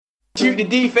Shoot the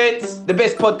defense, the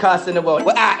best podcast in the world.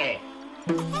 We're out here.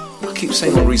 I keep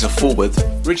saying Henry's a forward.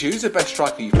 Richie, who's the best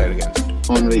striker you played against?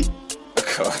 Henry.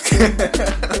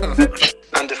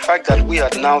 And the fact that we are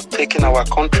now taking our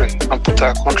country and put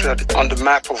our country on the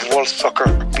map of world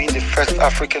soccer, being the first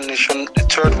African nation, the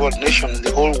third world nation in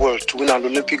the whole world to win an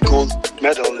Olympic gold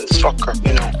medal in soccer,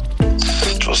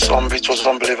 it was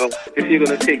unbelievable. If you're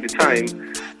going to take the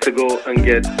time to go and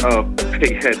get a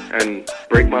pig head and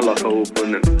break my locker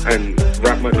open and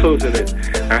wrap my clothes in it,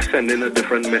 are sending a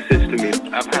different message to me.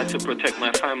 I've had to protect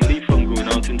my family from going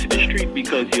out into the street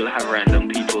because you'll have random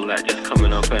people that just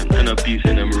coming up and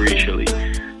abusing them racially.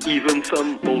 Even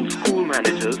some old school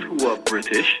managers who are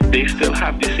British, they still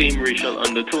have the same racial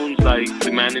undertones like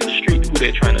the man in the street who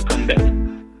they're trying to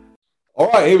condemn. All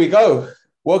right, here we go.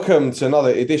 Welcome to another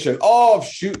edition of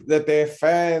Shoot the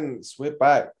Defense. We're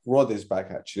back. Rod is back,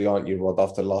 actually, aren't you, Rod?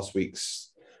 After last week's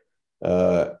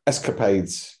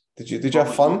escapades, did you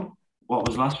have fun? What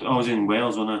was last week? I was in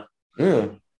Wales, wasn't I? Yeah.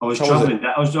 I was travelling.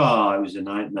 It was a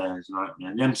nightmare. It was a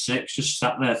nightmare. The M6 just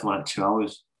sat there for like 2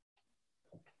 hours.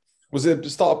 Was it the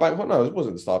start of bank? No, it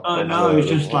wasn't the start. No, it was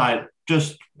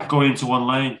just going into one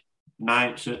lane.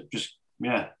 Nights,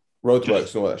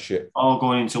 roadworks and all that shit. All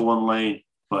going into one lane.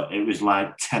 But it was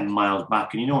like 10 miles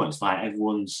back. And it's like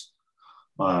everyone's...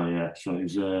 Oh, yeah. So it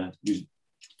was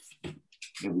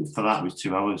for that, it was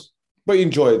 2 hours. But you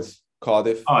enjoyed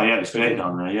Cardiff? Oh, yeah, it was great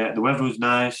down there, yeah. The weather was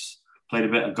nice. Played a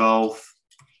bit of golf.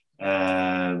 Bit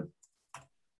of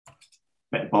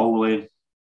bowling.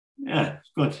 Yeah,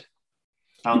 it's good.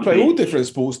 You play all different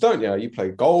sports, don't you? You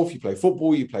play golf, you play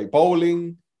football, you play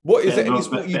bowling. What is there any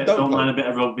sport you don't play? Don't mind a bit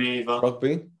of rugby either.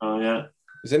 Rugby? Oh, yeah.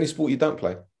 Is there any sport you don't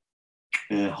play?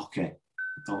 Hockey. I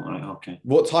don't like hockey.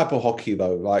 What type of hockey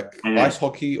though? Like ice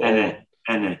hockey or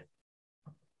any?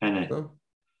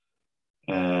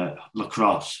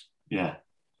 Lacrosse. Yeah.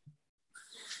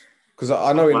 Because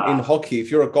I know in hockey, if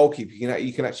you're a goalkeeper,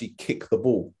 you can actually kick the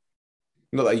ball.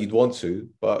 Not that you'd want to,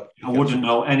 but I wouldn't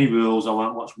know any rules. I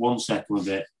won't watch 1 second of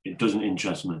it. It doesn't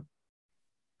interest me.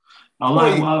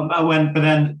 But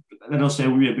then they'll say,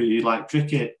 "Well, but you like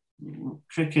cricket?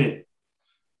 Cricket.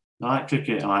 I like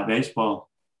cricket. I like baseball,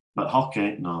 but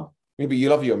hockey, no." Maybe you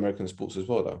love your American sports as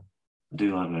well, though. I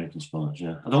do like American sports.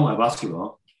 Yeah, I don't like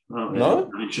basketball. No,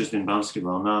 I'm interested in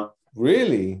basketball. No,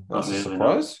 really, that's a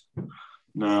surprise.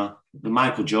 No, the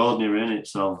Michael Jordan era in it.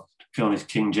 So, to be honest,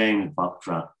 King James back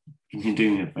crap. Can you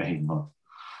do me a favour?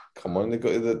 Come on, they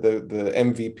got the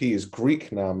MVP is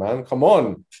Greek now, man. Come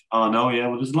on. Oh no, yeah.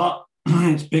 Well, there's a lot.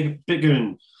 It's bigger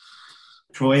in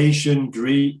Croatian,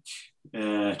 Greek,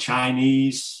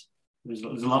 Chinese. There's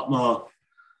a lot more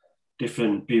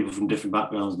different people from different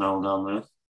backgrounds now down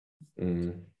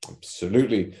there.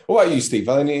 Absolutely. What about you, Steve?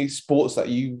 Are there any sports that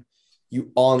you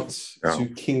aren't too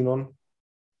keen on?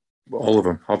 All of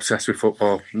them. Obsessed with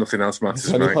football. Nothing else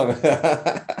matters, mate.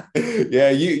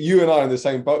 Yeah, you and I are in the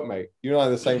same boat, mate. You and I are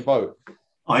in the same boat.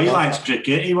 Oh, he likes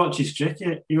cricket. He watches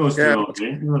cricket. He goes to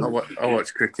rugby. I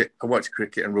watch cricket. I watch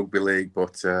cricket and rugby league,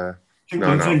 but I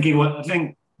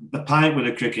think the pint with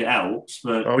the cricket helps,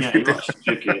 but he watches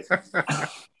cricket.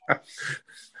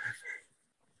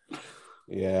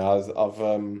 Yeah, I've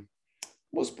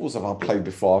what sports have I played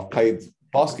before? I've played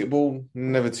basketball.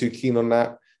 Never too keen on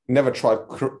that. Never tried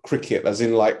cricket, as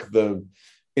in like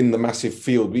in the massive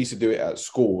field. We used to do it at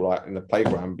school, like in the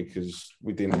playground, because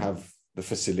we didn't have the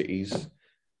facilities.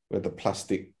 We had the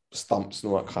plastic stumps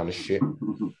and all that kind of shit.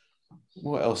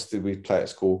 What else did we play at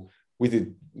school? We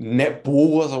did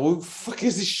netball. I was like, what the fuck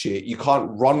is this shit? You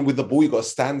can't run with the ball. You got to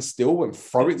stand still and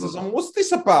throw it to someone. What's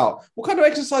this about? What kind of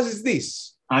exercise is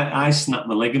this? I snapped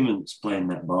my ligaments playing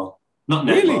netball. Not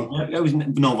netball. Really? It was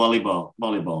volleyball.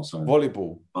 Volleyball, sorry.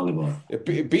 Volleyball. Yeah,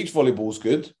 beach volleyball's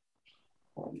good.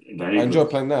 I enjoy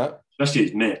playing that. Especially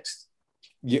it's mixed.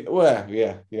 Yeah, well,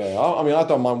 yeah. I mean, I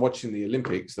don't mind watching the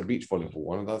Olympics, the beach volleyball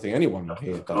one. I don't think anyone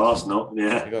here does. Of course not.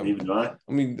 Yeah, even I.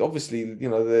 I mean, obviously,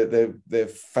 they're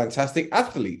fantastic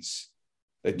athletes.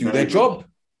 They do their job.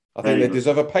 I think they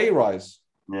deserve a pay rise.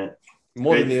 Yeah,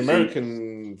 more than the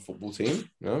American football team.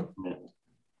 No.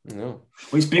 Well,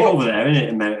 it's big over there,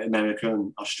 isn't it? America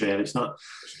and Australia. It's not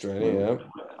Australia. Yeah.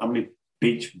 How many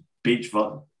beach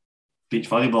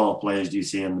volleyball players do you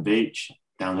see on the beach?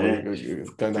 Down there,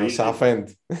 going down South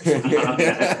End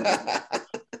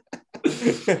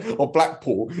or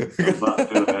Blackpool.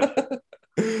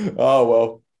 Oh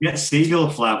well, get seagull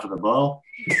fly for the ball.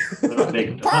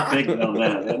 They're not big down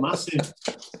there. They're massive.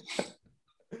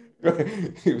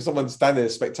 Someone standing there,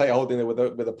 spectator, holding it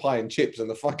with a pie and chips, and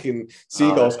the fucking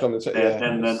seagulls come and check.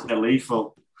 They're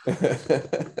lethal.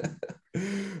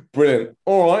 Brilliant.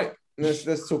 All right.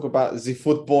 let's talk about the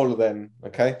football then.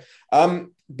 Okay.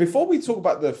 Before we talk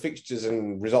about the fixtures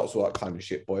and results, all that kind of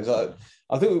shit, boys,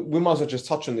 I think we might as well just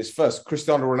touch on this first.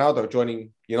 Cristiano Ronaldo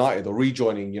joining United or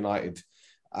rejoining United.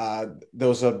 There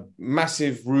was a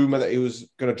massive rumor that he was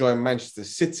going to join Manchester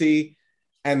City,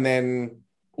 and then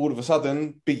all of a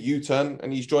sudden, big U-turn,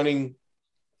 and he's joining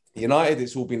United.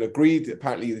 It's all been agreed.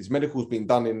 Apparently, his medical's been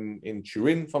done in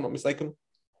Turin, if I'm not mistaken.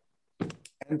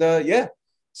 And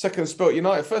second spell at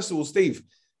United. First of all, Steve,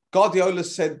 Guardiola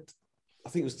said, I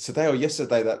think it was today or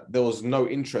yesterday, that there was no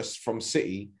interest from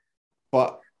City,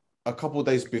 but a couple of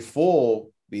days before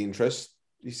the interest,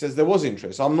 he says there was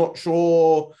interest. I'm not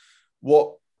sure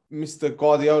what Mr.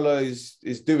 Guardiola is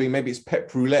doing. Maybe it's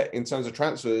Pep Roulette in terms of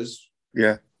transfers.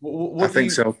 Yeah, I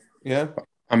think so. Yeah.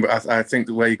 I think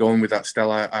the way you're going with that,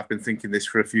 Stella, I've been thinking this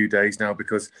for a few days now,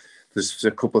 because there's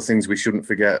a couple of things we shouldn't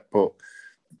forget. But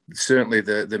certainly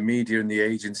the media and the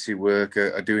agency work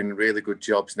are doing really good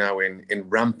jobs now in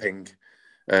ramping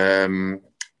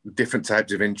different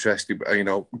types of interest. You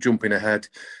know, jumping ahead,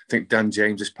 I think Dan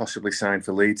James has possibly signed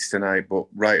for Leeds tonight, but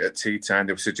right at tea time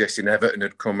they were suggesting Everton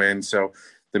had come in. So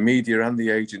the media and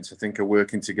the agents, I think, are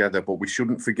working together. But we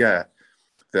shouldn't forget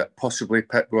that possibly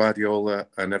Pep Guardiola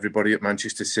and everybody at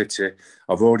Manchester City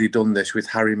have already done this with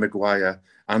Harry Maguire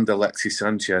and Alexis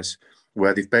Sanchez,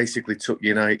 where they've basically took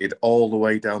United all the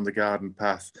way down the garden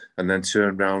path and then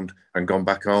turned round and gone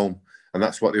back home. And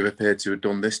that's what they've appeared to have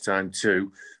done this time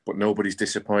too. But nobody's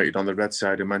disappointed on the red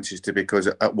side of Manchester, because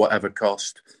at whatever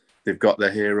cost, they've got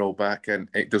their hero back and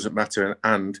it doesn't matter.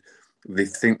 And they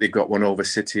think they've got one over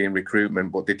City in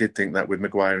recruitment, but they did think that with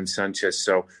Maguire and Sanchez.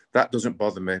 So that doesn't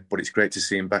bother me, but it's great to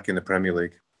see him back in the Premier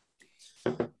League.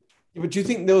 But do you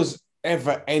think there was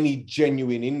ever any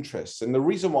genuine interest? And the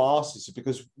reason why I ask this is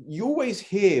because you always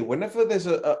hear, whenever there's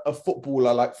a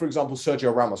footballer, like, for example,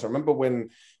 Sergio Ramos. I remember when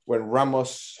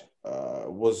Ramos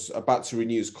was about to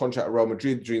renew his contract at Real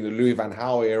Madrid during the Louis van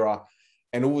Gaal era,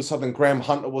 and all of a sudden Graham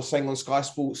Hunter was saying on Sky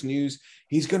Sports News,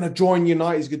 he's going to join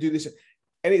United, he's going to do this.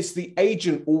 And it's the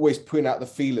agent always putting out the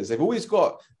feelers. They've always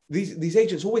got, these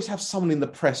agents always have someone in the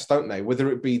press, don't they?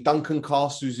 Whether it be Duncan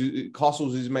Castles,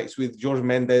 who's mates with Jorge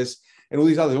Mendes, and all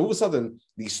these others. All of a sudden,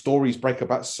 these stories break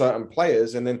about certain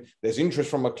players, and then there's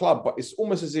interest from a club, but it's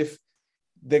almost as if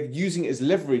they're using it as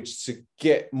leverage to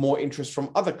get more interest from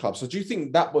other clubs. So do you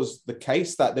think that was the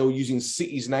case, that they were using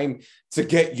City's name to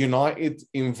get United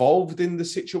involved in the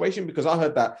situation? Because I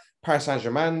heard that Paris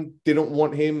Saint-Germain didn't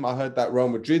want him. I heard that Real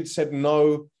Madrid said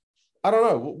no. I don't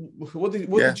know. What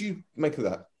did you make of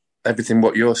that? Everything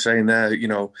what you're saying there, you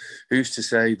know, who's to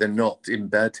say they're not in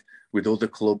bed with other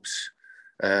clubs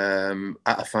at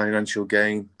a financial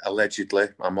gain, allegedly.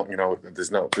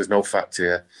 There's no fact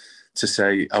here to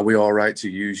say, are we all right to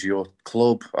use your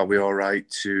club? Are we all right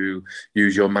to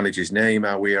use your manager's name?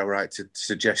 Are we all right to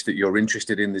suggest that you're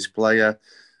interested in this player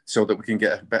so that we can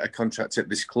get a better contract at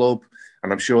this club?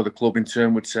 And I'm sure the club in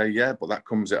turn would say, yeah, but that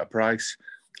comes at a price.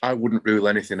 I wouldn't rule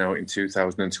anything out in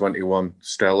 2021,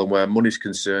 Stella, where money's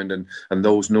concerned and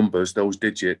those numbers, those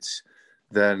digits,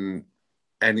 then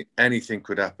anything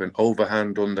could happen,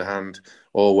 overhand, underhand,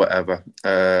 or whatever.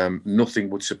 Nothing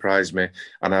would surprise me.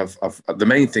 And the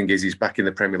main thing is he's back in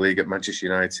the Premier League at Manchester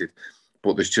United,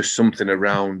 but there's just something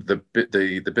around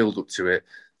the build up to it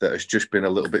that has just been a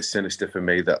little bit sinister for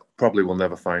me that probably we'll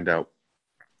never find out.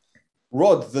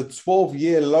 Rod, the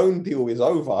 12-year loan deal is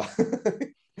over.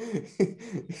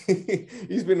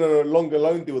 He's been on a longer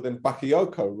loan deal than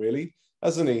Bakayoko, really,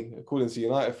 hasn't he? According to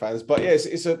United fans. But yeah,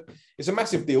 it's a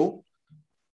massive deal.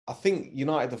 I think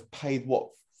United have paid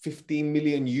 15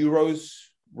 million euros,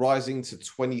 rising to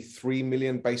 23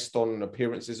 million based on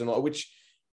appearances and all. Which,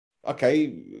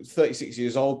 okay, 36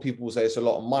 years old, people will say it's a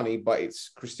lot of money, but it's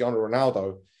Cristiano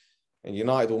Ronaldo, and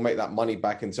United will make that money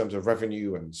back in terms of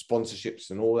revenue and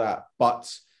sponsorships and all that.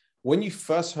 But when you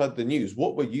first heard the news,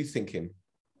 what were you thinking?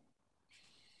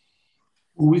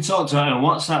 Well, we talked about it on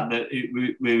WhatsApp that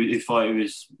we thought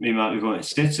we might be going to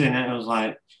City, and it was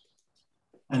like,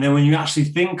 and then when you actually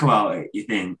think about it, you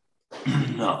think,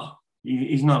 no,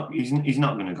 he's not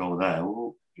going to go there.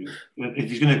 Well, if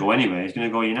he's going to go anywhere, he's going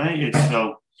to go United.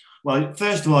 So, well,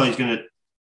 first of all, he's going to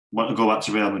want to go back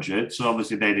to Real Madrid. So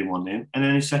obviously they didn't want him. And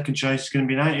then his second choice is going to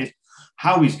be United.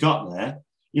 How he's got there,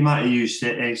 he might have used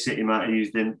City might have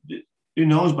used him. Who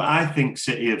knows? But I think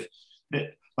City have,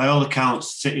 by all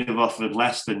accounts, City have offered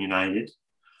less than United.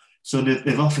 So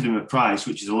they've offered him a price,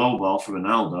 which is a low ball for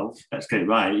Ronaldo. Let's get it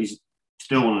right. He's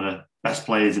still one of the best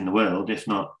players in the world, if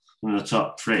not one of the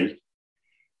top three.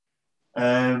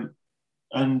 And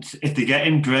if they get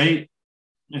him, great.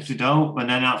 If they don't, and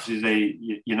then after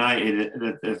United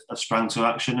have sprang to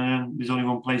action, and there's only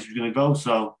one place we're going to go.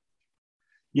 So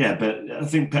Yeah, but I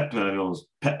think Pep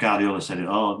Guardiola said it.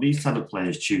 Oh, these type of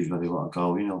players choose where they want to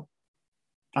go. You know,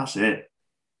 that's it.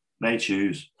 They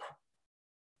choose.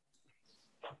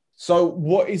 So,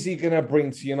 what is he going to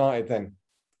bring to United then?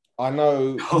 I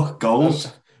know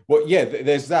goals. Well, yeah,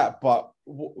 there's that, but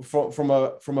from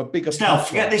a bigger. Still,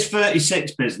 forget this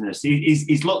 36 business.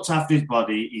 He's looked after his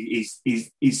body.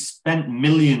 He's spent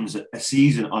millions a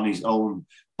season on his own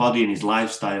body and his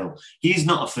lifestyle. He's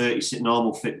not a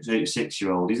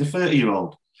 36-year-old. He's a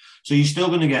 30-year-old. So you're still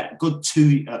going to get good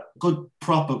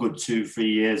 2-3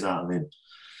 years out of him.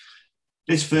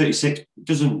 This 36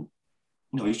 doesn't.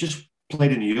 He's just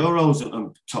played in the Euros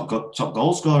and top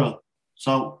goal scorer.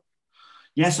 So,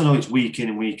 yes, I know it's week in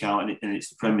and week out, and it's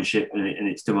the Premiership and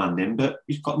it's demanding, but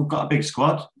we've got a big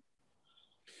squad.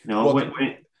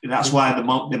 That's why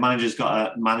the manager's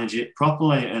got to manage it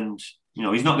properly. And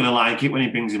he's not going to like it when he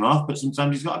brings him off, but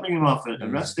sometimes he's got to bring him off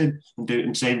and rest him and do it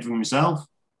and save for himself.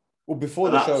 Well, before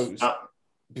the show,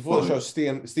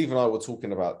 Steve and I were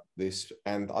talking about this,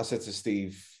 and I said to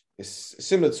Steve, it's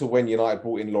similar to when United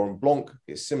brought in Laurent Blanc.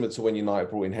 It's similar to when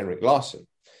United brought in Henrik Larsson.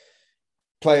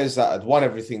 Players that had won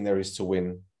everything there is to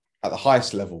win at the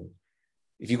highest level.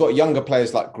 If you've got younger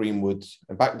players like Greenwood,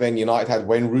 and back then United had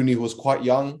Wayne Rooney, who was quite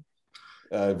young,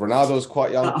 Ronaldo was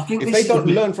quite young. If they don't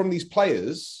learn from these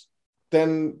players,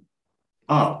 then...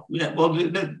 Oh, yeah, well,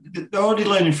 they're already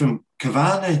learning from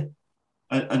Cavani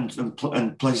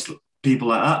and people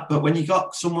like that. But when you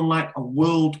got someone like a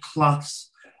world-class,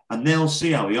 and they'll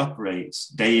see how he operates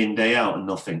day in, day out and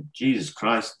nothing. Jesus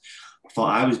Christ. I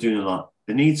thought I was doing a lot.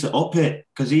 They need to up it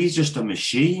because he's just a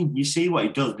machine. You see what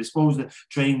he does. They suppose that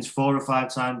trains 4 or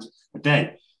 5 times a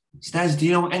day. Stez, do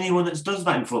you know anyone that does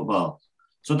that in football?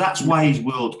 So that's why he's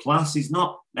world class. He's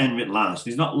not Henrik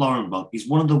Larsson. He's not Laurent Blanc. He's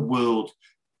one of the world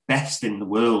best in the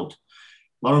world.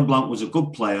 Laurent Blanc was a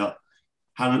good player.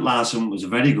 Henrik Larsson was a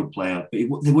very good player,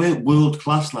 but they weren't world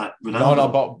class like Ronaldo.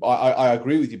 No, but I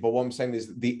agree with you. But what I'm saying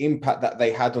is the impact that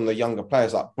they had on the younger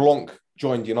players, like Blanc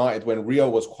joined United when Rio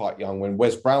was quite young, when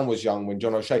Wes Brown was young, when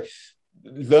John O'Shea.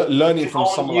 Learning from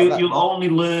someone like that. You'll only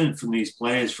learn from these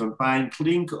players from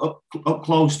being up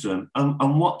close to them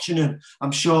and watching them.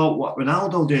 I'm sure what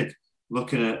Ronaldo did,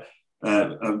 looking at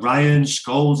Ryan,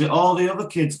 Scholes, all the other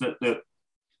kids that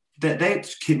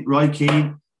Roy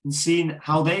Keane, and seeing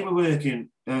how they were working.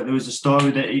 There was a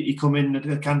story that he come in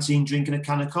the canteen drinking a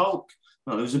can of Coke.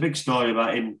 Well, there was a big story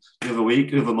about him the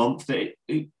other month that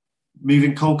he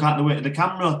moving Coke out the way to the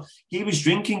camera. He was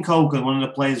drinking Coke and one of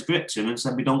the players gripped him and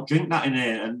said, "We don't drink that in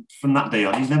here." And from that day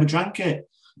on, he's never drank it.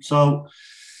 So,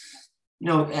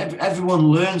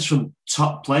 everyone learns from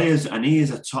top players, and he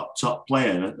is a top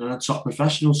player and a top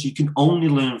professional. So you can only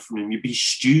learn from him. You'd be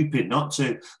stupid not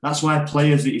to. That's why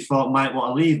players that you thought might want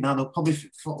to leave, now they'll probably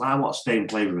thought, I want to stay and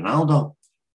play with Ronaldo.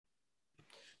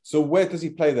 So where does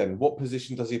he play then? What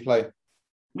position does he play?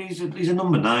 He's a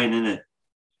number 9, isn't it?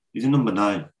 He's a number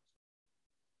 9.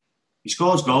 He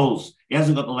scores goals. He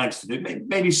hasn't got the legs to do it.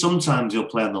 Maybe sometimes he'll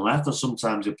play on the left or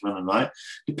sometimes he'll play on the right,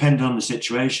 depending on the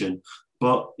situation.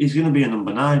 But he's going to be a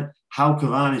number 9. How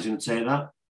Cavani's going to take that,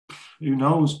 who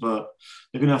knows? But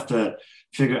they're going to have to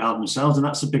figure it out themselves. And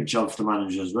that's a big job for the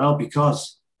manager as well,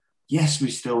 because, yes,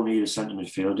 we still need a centre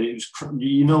midfielder.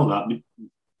 That.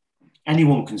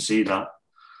 Anyone can see that.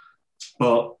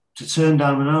 But to turn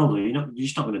down Ronaldo, you're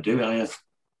just not going to do it, are you?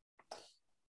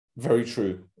 Very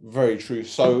true. Very true.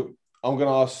 So I'm going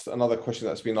to ask another question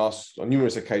that's been asked on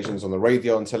numerous occasions on the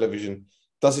radio and television.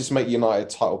 Does this make United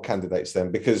title candidates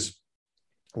then? Because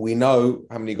we know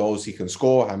how many goals he can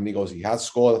score, how many goals he has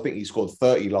scored. I think he scored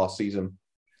 30 last season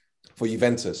for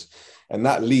Juventus. And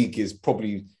that league is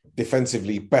probably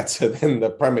defensively better than the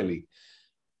Premier League.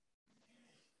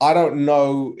 I don't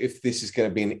know if this is going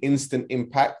to be an instant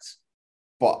impact,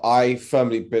 but I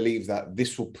firmly believe that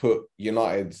this will put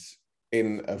United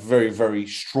in a very, very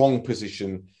strong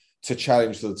position to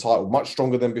challenge for the title, much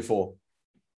stronger than before.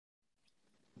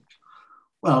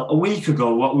 Well, a week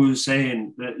ago, what we were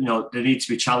saying, that they need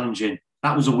to be challenging,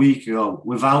 that was a week ago,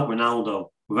 without Ronaldo,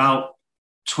 without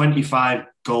 25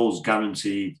 goals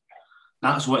guaranteed.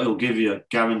 That's what he'll give you,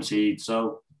 guaranteed.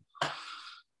 So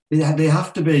they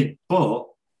have to be, but,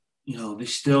 they're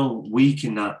still weak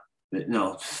in that.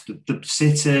 The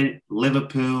City,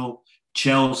 Liverpool,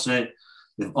 Chelsea,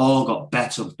 they've all got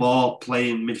better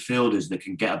ball-playing midfielders that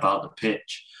can get about the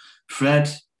pitch. Fred,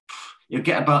 he'll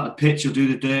get about the pitch, he'll do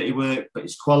the dirty work, but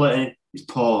his quality is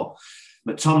poor.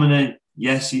 McTominay,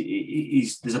 yes,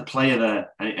 there's a player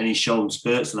there, and he showed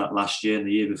spurts of that last year and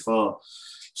the year before.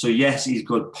 So, yes, he's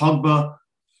good. Pogba,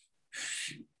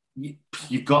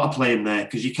 you've got to play him there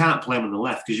because you can't play him on the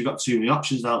left because you've got too many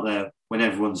options out there. when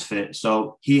everyone's fit.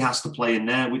 So he has to play in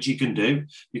there, which he can do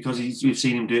because we've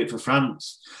seen him do it for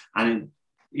France. And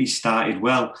he started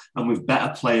well. And with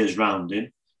better players round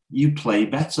him, you play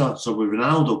better. So with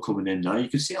Ronaldo coming in now, you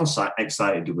can see how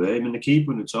excited they were. Him and the keeper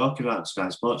when they're talking about Sky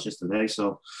Sports yesterday.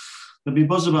 So there'll be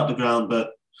buzz about the ground,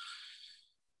 but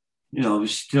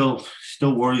there's still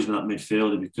worries with that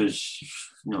midfielder because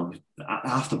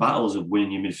half the battles of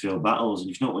winning your midfield battles, and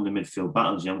if you don't win the midfield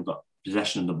battles, you haven't got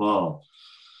possession of the ball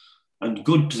and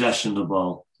good possession of the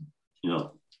ball.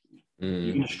 You're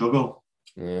going to struggle.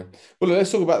 Yeah. Well,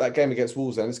 let's talk about that game against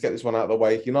Wolves then. Let's get this one out of the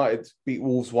way. United beat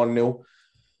Wolves 1-0.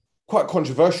 Quite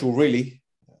controversial, really.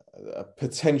 A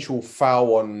potential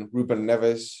foul on Ruben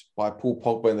Neves by Paul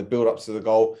Pogba in the build-up to the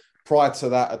goal. Prior to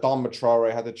that, Adama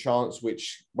Traore had a chance,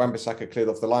 which Wan-Bissaka cleared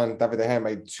off the line. David De Gea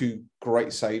made 2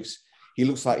 great saves. He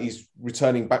looks like he's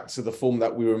returning back to the form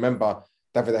that we remember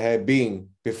David De Gea being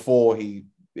before he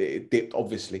dipped,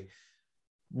 obviously.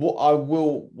 What I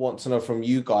will want to know from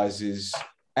you guys is,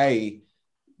 A,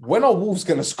 when are Wolves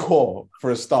going to score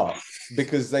for a start?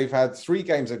 Because they've had 3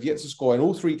 games, they've yet to score. In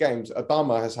all 3 games,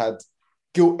 Adama has had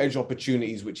gilt-edge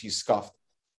opportunities, which he's scuffed.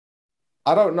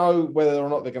 I don't know whether or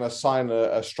not they're going to sign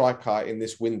a striker in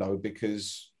this window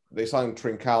because they signed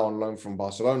Trincao on loan from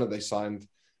Barcelona. They signed,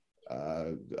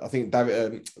 I think, about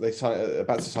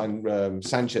to sign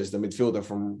Sanchez, the midfielder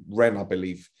from Rennes, I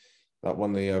believe, that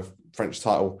won the French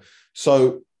title.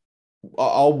 So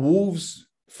are Wolves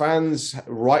fans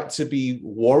right to be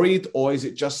worried, or is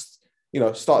it just,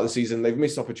 start of the season, they've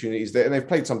missed opportunities there and they've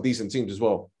played some decent teams as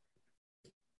well?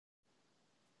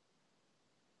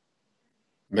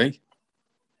 Me?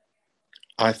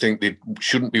 I think they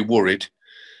shouldn't be worried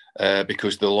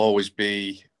because there'll always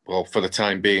be, well, for the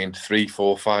time being, 3,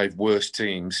 4, 5 worse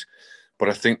teams. But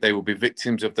I think they will be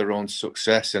victims of their own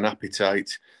success and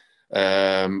appetite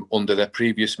under their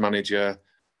previous manager,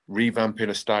 revamping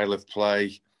a style of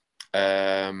play.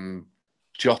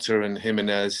 Jota and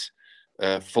Jimenez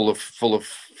full of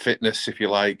fitness, if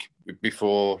you like,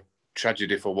 before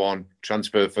tragedy for one,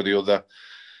 transfer for the other.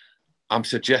 I'm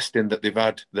suggesting that they've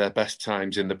had their best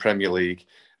times in the Premier League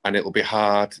and it'll be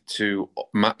hard to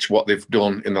match what they've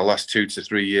done in the last 2 to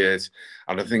 3 years.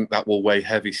 And I think that will weigh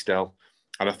heavy still.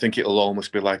 And I think it'll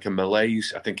almost be like a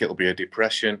malaise. I think it'll be a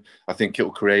depression. I think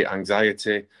it'll create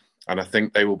anxiety. And I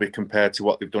think they will be compared to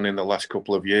what they've done in the last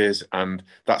couple of years. And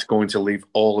that's going to leave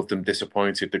all of them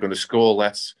disappointed. They're going to score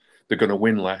less. They're going to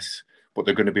win less. But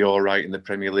they're going to be all right in the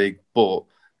Premier League. But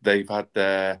they've had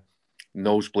their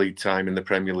nosebleed time in the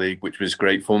Premier League, which was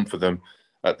great fun for them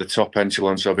at the top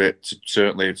echelons of it,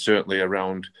 certainly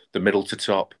around the middle to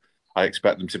top. I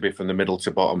expect them to be from the middle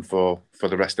to bottom for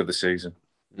the rest of the season.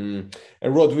 And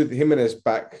Rod, with Jimenez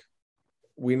back,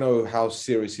 we know how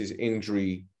serious his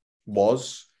injury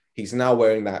was. He's now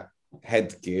wearing that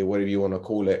headgear, whatever you want to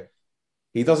call it.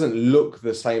 He doesn't look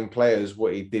the same player as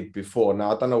what he did before.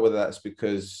 Now, I don't know whether that's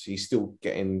because he's still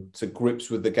getting to grips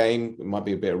with the game. It might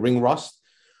be a bit of ring rust.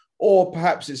 Or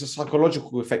perhaps it's a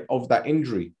psychological effect of that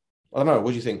injury. I don't know.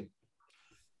 What do you think?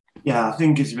 Yeah, I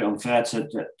think it's a bit unfair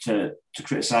to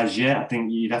criticise yet. I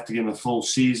think you'd have to give him a full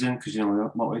season because, we're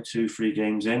 2-3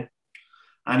 games in.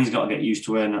 And he's got to get used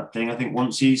to wearing that thing. I think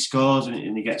once he scores and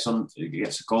he gets a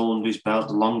goal under his belt,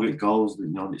 the longer it goes,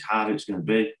 the harder it's going to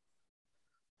be.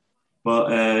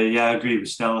 But, I agree with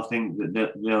Stell. I think that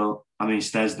they'll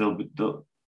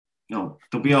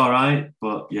be all right.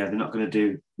 But, they're not going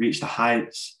to reach the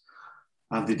heights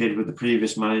as they did with the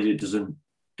previous manager. It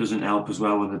doesn't help as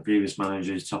well when the previous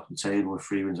manager is top of the table with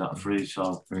 3 wins out of 3.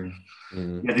 So,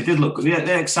 they did look good. Yeah,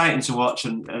 they're exciting to watch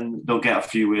and they'll get a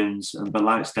few wins. But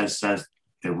like Stez says,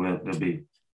 there'll be,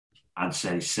 I'd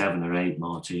say, 7 or 8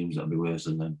 more teams that'll be worse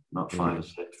than them. Not 5 or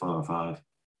 6, 4 or 5.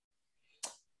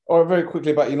 All right, very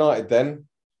quickly about United then.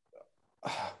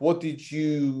 What did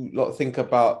you lot think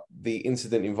about the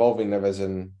incident involving Neves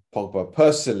and Pogba?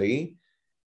 Personally,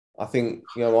 I think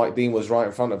Mike Dean was right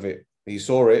in front of it. He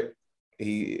saw it.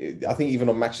 I think even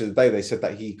on Match of the Day, they said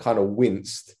that he kind of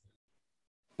winced.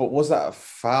 But was that a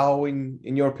foul in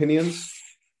your opinions?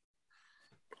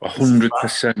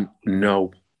 100%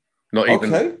 no. Not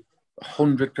even. Okay.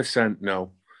 100%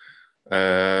 no.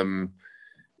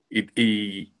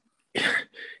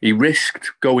 He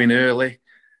risked going early,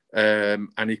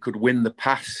 and he could win the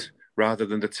pass rather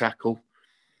than the tackle.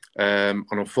 And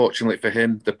unfortunately for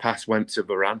him, the pass went to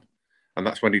Varane. And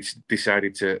that's when he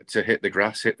decided to hit the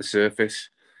grass, hit the surface.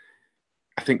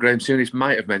 I think Graham Souness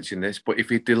might have mentioned this, but if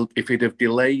he'd have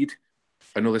delayed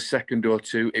another second or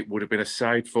 2, it would have been a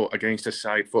side foot against a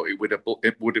side foot. It would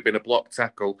have been a block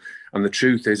tackle. And the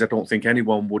truth is, I don't think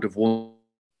anyone would have won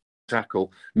the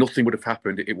tackle. Nothing would have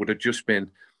happened. It would have just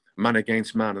been man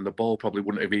against man, and the ball probably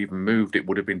wouldn't have even moved. It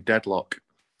would have been deadlock.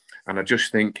 And I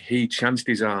just think he chanced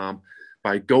his arm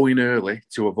by going early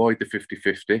to avoid the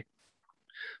 50-50,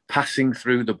 passing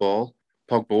through the ball.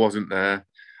 Pogba wasn't there.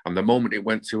 And the moment it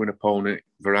went to an opponent,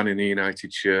 Varane in the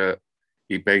United shirt,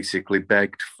 he basically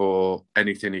begged for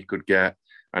anything he could get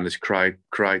and has cried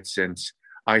since.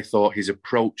 I thought his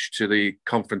approach to the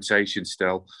confrontation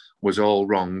still was all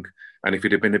wrong. And if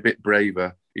he'd have been a bit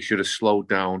braver, he should have slowed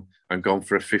down and gone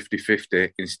for a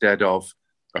 50-50 instead of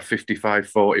a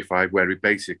 55-45, where he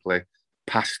basically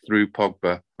passed through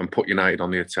Pogba and put United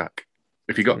on the attack.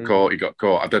 If he got caught, he got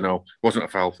caught. I don't know. It wasn't a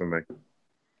foul for me.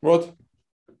 Rod?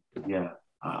 Yeah,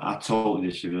 I totally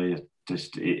disagree.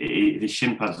 The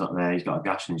shin pad's not there. He's got a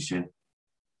gash in his shin.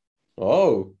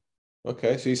 Oh,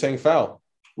 okay. So you're saying foul?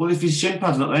 Well, if his shin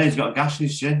pad's not there, he's got a gash in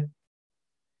his shin.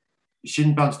 His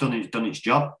shin pad's done its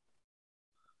job.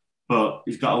 But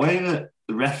he's got away with it.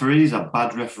 The referee's a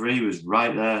bad referee, was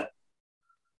right there.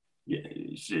 Yeah,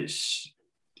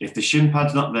 if the shin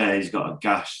pad's not there, he's got a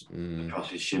gash across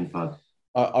his shin pad.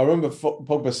 I remember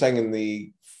Pogba saying in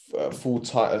the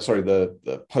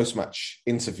the post-match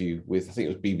interview with, I think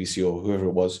it was BBC or whoever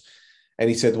it was, and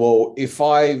he said, well, if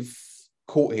I've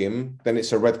caught him, then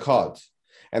it's a red card.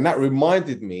 And that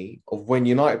reminded me of when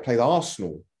United played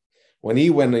Arsenal, when he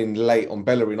went in late on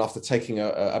Bellerin after taking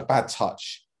a bad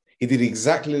touch. He did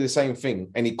exactly the same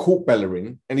thing, and he caught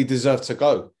Bellerin, and he deserved to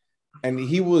go. And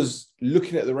he was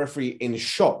looking at the referee in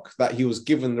shock that he was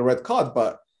given the red card,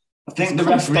 but I think the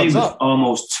referee was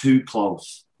almost too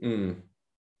close.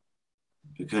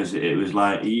 Because it was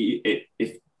like,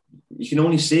 if you can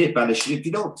only see it by the shin. If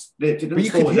you don't, but you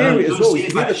can hear it as well. You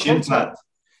can hear the contact.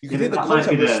 You can hear the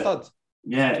contact with the stud.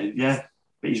 Yeah,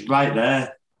 but he's right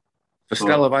there.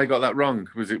 Estelle, have I got that wrong?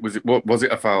 Was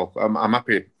it a foul? I'm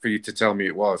happy for you to tell me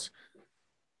it was.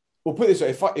 Well, put it this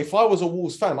way: if I was a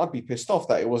Wolves fan, I'd be pissed off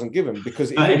that it wasn't given,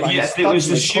 because if it was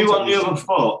the shoe on the other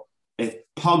foot, if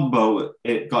Pogba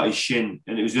got his shin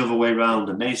and it was the other way round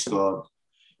and they scored,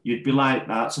 you'd be like,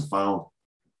 that's a foul.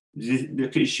 Look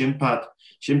at his shin pad.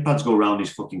 Shin pads go round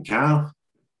his fucking calf.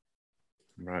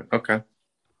 Right. Okay.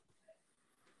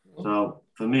 So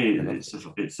for me, it's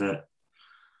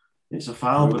a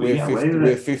foul. But we're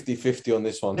 50-50 on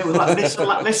this one. Yeah,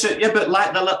 listen. Yeah, but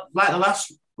like the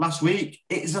last week,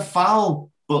 it is a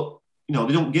foul. But they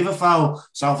don't give a foul.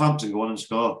 Southampton go on and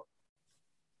score.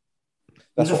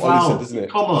 That's what Ollie said, isn't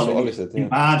it? Come on, Ollie said, he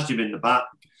barged him in the back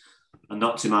and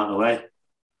knocked him out of the way.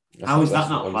 How is that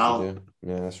not a foul?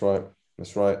 Yeah, that's right.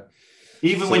 That's right.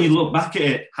 Even when you look back at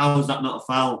it, how is that not a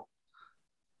foul?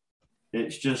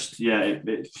 It's just,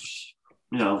 these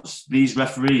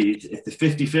referees, if they're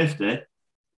 50-50,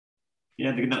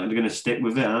 they're going to stick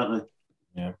with it, aren't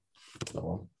they? Yeah.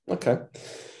 Oh, okay.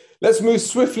 Let's move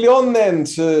swiftly on then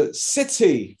to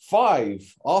City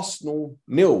 5, Arsenal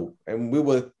 0. And we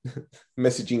were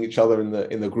messaging each other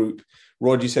in the group.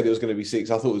 Rod, you said it was going to be 6.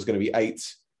 I thought it was going to be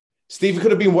 8. Steve, it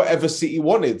could have been whatever City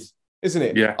wanted, isn't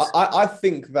it? Yeah. I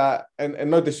think that,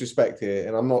 and no disrespect here,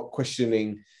 and I'm not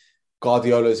questioning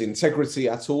Guardiola's integrity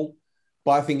at all,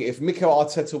 but I think if Mikel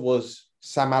Arteta was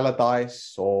Sam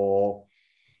Allardyce or,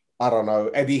 I don't know,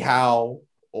 Eddie Howe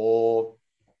or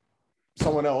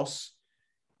someone else,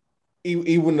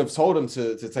 he wouldn't have told him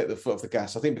to take the foot off the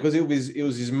gas. I think because it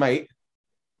was his mate,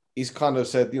 he's kind of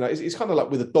said, it's kind of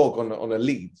like with a dog on a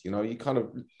lead, you kind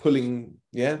of pulling,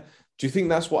 yeah. Do you think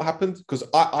that's what happened? Because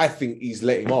I think he's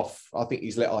let him off. I think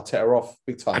he's let Arteta off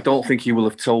big time. I don't think he will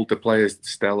have told the players to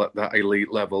stay at that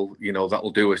elite level.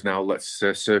 That'll do us now. Let's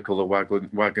circle the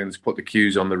wagons, put the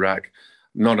cues on the rack.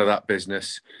 None of that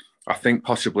business. I think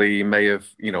possibly he may have,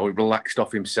 relaxed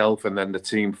off himself and then the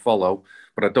team follow.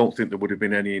 But I don't think there would have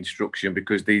been any instruction,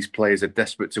 because these players are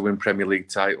desperate to win Premier League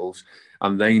titles,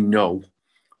 and they know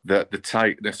that the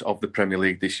tightness of the Premier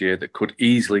League this year, that could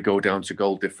easily go down to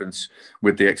goal difference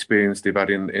with the experience they've had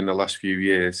in the last few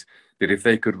years, that if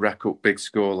they could rack up big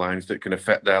score lines that can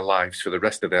affect their lives for the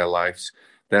rest of their lives,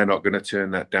 they're not going to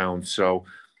turn that down. So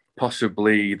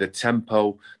possibly the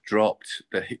tempo dropped,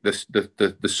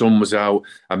 the sun was out,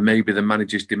 and maybe the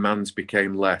manager's demands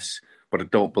became less. But I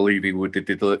don't believe he would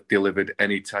have delivered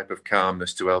any type of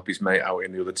calmness to help his mate out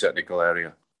in the other technical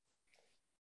area.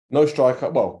 No striker.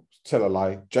 Well, tell a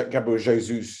lie. Gabriel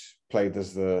Jesus played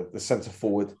as the centre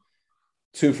forward.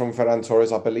 2 from Ferran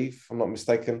Torres, I believe, if I'm not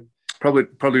mistaken.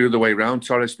 Probably the other way around.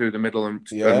 Torres through the middle and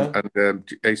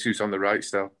Jesus on the right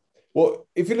still. Well,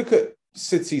 if you look at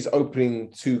City's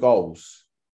opening 2 goals,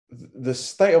 the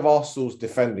state of Arsenal's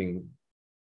defending,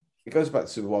 it goes back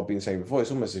to what I've been saying before.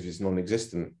 It's almost as if it's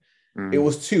non-existent. It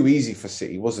was too easy for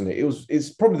City, wasn't it? It's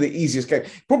probably the easiest game.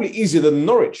 Probably easier than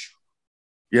Norwich.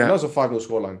 Yeah. That was a 5-0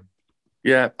 scoreline.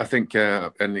 Yeah, I think,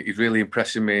 and he's really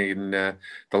impressing me in the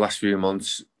last few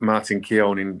months, Martin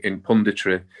Keown in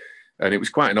punditry. And it was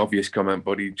quite an obvious comment,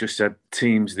 but he just said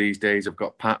teams these days have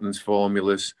got patterns,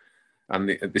 formulas, and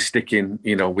they're sticking,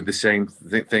 with the same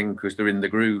thing because they're in the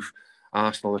groove.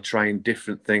 Arsenal are trying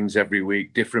different things every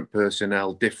week, different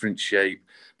personnel, different shape,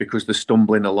 because they're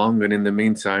stumbling along. And in the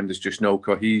meantime, there's just no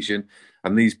cohesion.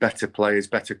 And these better players,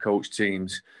 better coached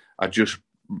teams are just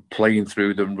playing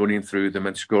through them, running through them,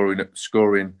 and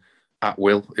scoring at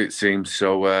will, it seems.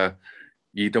 So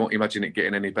you don't imagine it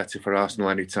getting any better for Arsenal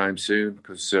anytime soon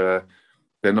because they're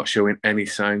not showing any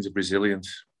signs of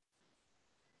resilience.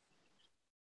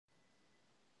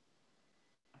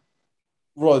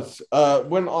 Rod,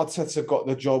 when Arteta got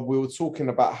the job, we were talking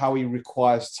about how he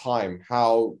requires time,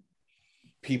 how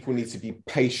people need to be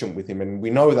patient with him. And we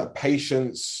know that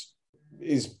patience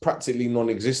is practically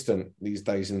non-existent these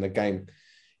days in the game.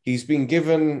 He's been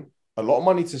given a lot of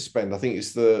money to spend. I think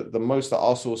it's the most that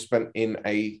Arsenal spent in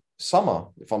a summer,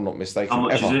 if I'm not mistaken. How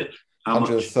much ever. is it?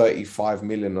 135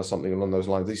 million or something along those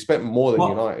lines. He spent more than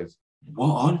United. What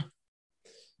on?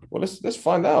 Well, let's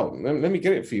find out. Let me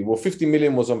get it for you. Well, 50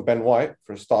 million was on Ben White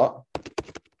for a start.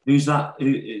 Who's that?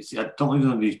 I don't even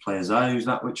know who these players are. Who's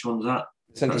that? Which one's that?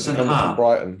 Central defender from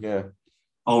Brighton, yeah.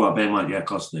 Oh, right, Ben White, yeah, of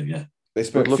course they do, yeah. They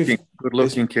spent good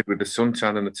looking kid with the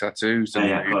suntan and the tattoos.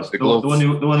 And of course. The gloves.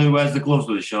 The one who wears the gloves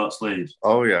with the short sleeves.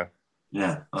 Oh, yeah.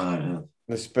 Yeah, all right, yeah.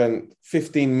 They spent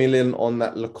 15 million on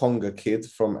that Lokonga kid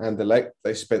from Anderlecht.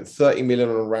 They spent 30 million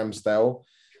on Ramsdale.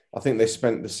 I think they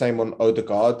spent the same on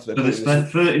Odegaard. So they spent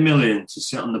 30 million to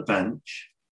sit on the bench.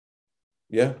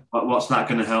 Yeah. But what's that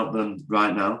going to help them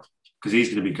right now? Because he's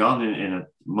going to be gone in a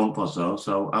month or so.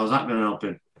 So how's that going to help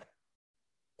him?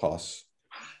 Pass.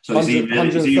 So is he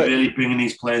really bringing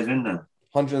these players in then?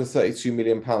 132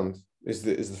 million pounds is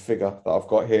the figure that I've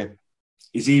got here.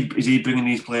 Is he bringing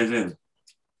these players in?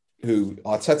 Who?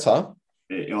 Arteta?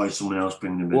 Or is someone else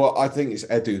bringing them in? Well, I think it's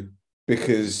Edu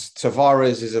because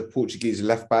Tavares is a Portuguese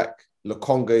left back.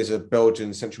 Lokonga is a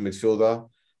Belgian central midfielder.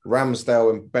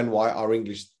 Ramsdale and Ben White are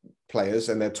English players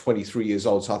and they're 23 years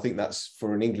old. So I think that's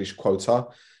for an English quota.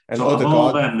 And so Odegaard, all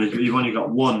of them, you've only got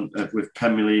one with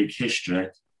Premier League history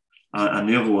and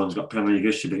the other one's got Premier League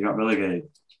history but he got relegated.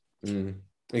 You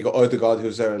got Odegaard who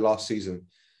was there last season.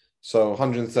 So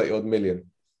 130 odd million.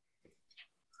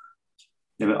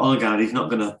 Yeah, but Odegaard, he's not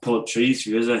going to pull up trees for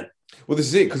you, is he? Well, this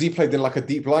is it, because he played in like a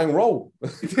deep lying role,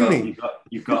 didn't he?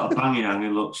 You've got a Aubameyang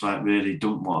who looks like really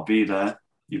don't want to be there.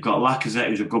 You've got Lacazette,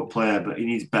 who's a good player, but he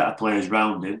needs better players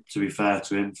around him, to be fair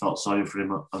to him. Felt sorry for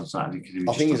him on Saturday.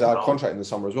 I think he's out of contract in the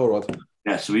summer as well, Rod.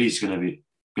 Yeah, so he's going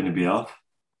to be off.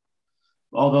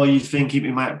 Although you think he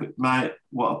might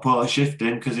want to put a shift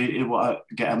in because he want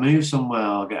to get a move somewhere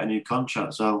or get a new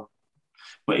contract. So,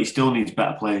 but he still needs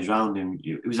better players around him.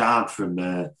 It was hard for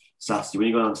him Saturday. When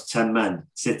you go down to 10 men,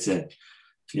 City,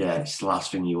 yeah, it's the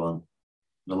last thing you want.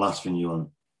 The last thing you want.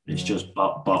 It's just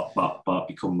bop.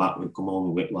 You come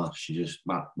home with whiplash. You just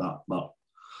bop.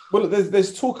 Well,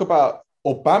 there's talk about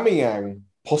Aubameyang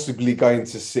possibly going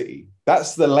to City.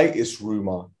 That's the latest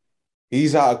rumour.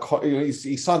 He's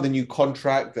he signed a new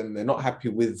contract and they're not happy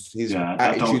with his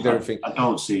attitude and everything. I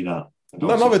don't see that.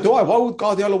 Neither do I. Why would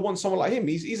Guardiola want someone like him?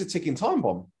 He's a ticking time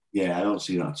bomb. Yeah, I don't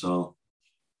see that at all.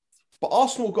 But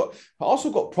Arsenal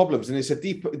got problems, and it's a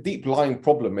deep lying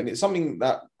problem, and it's something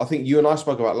that I think you and I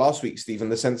spoke about last week, Steve, in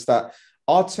the sense that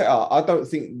Arteta, I don't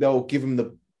think they'll give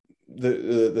him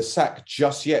the sack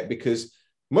just yet because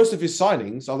most of his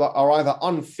signings are either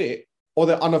unfit or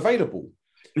they're unavailable.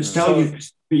 But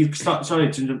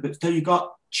you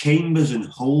got Chambers and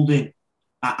Holding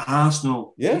at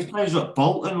Arsenal. Yeah, these players were at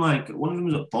Bolton. Like one of them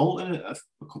was at Bolton.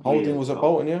 Holding was at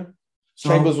Bolton. Yeah. So,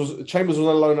 Chambers was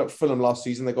on loan at Fulham last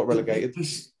season. They got relegated.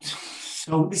 This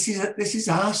is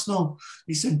Arsenal.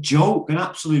 It's a joke, an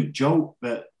absolute joke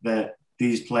that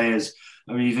these players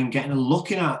are even getting a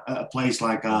look at a place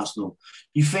like Arsenal.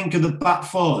 You think of the back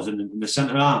fours and the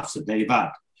centre halves that they've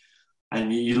had,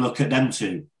 and you look at them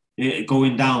two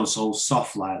going down so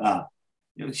soft like that.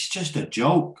 It's just a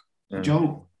joke. A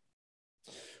joke.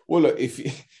 Well, look, if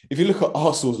you look at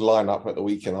Arsenal's lineup at the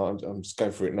weekend, I'm just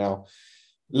going through it now.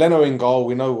 Leno in goal,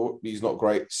 we know he's not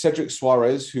great. Cedric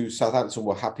Suarez, who Southampton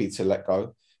were happy to let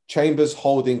go. Chambers,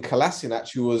 Holding,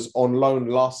 Kolasinac, who was on loan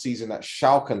last season at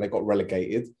Schalke and they got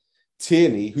relegated.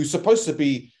 Tierney, who's supposed to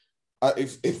be,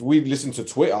 if we listen to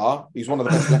Twitter, he's one of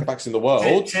the best left backs in the world.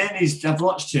 I've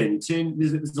watched Tierney.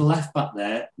 There's the left back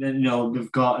there. Then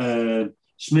we've got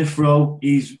Smith Rowe.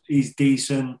 He's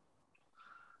decent.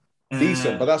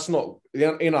 Decent, but that's not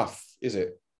enough, is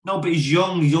it? No, but he's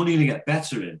young. He's only going to get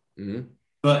better in. Mm-hmm.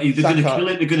 But they're going to kill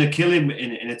him. They're going to kill him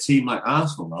in a team like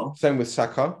Arsenal, though. Same with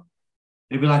Saka.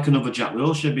 He'd be like another Jack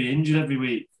Wilshere, be injured every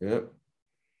week. Yeah.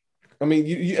 I mean,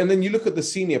 you and then you look at the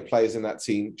senior players in that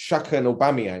team, Xhaka and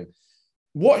Aubameyang.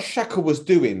 What Xhaka was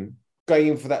doing going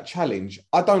in for that challenge,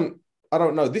 I don't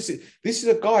know. This is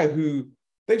a guy who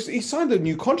he signed a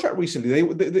new contract recently.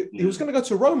 He was going to go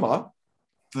to Roma,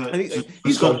 and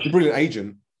he's got a brilliant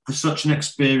agent. For such an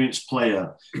experienced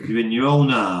player, you're in your own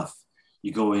half.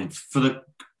 You're going for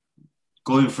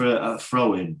a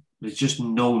throw in. There's just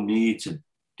no need to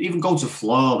even go to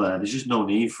floor there. There's just no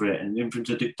need for it, and for him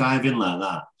to dive in like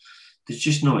that, there's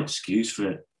just no excuse for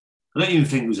it. I don't even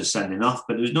think it was a sending off,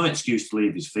 but there was no excuse to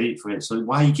leave his feet for it. So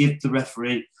why give the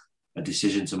referee a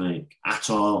decision to make at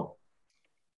all?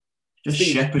 Just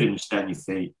shepherd him and stay on your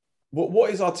feet. What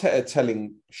is Arteta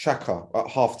telling Xhaka at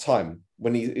half time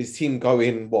when his team go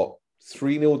in,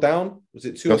 3-0 down? Was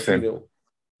it 2 or 3-0?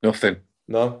 Nothing.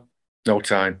 No? No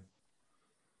time.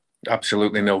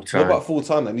 Absolutely no time. What about full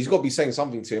time then? He's got to be saying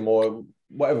something to him or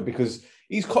whatever, because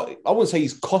I wouldn't say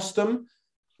he's cost them,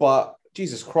 but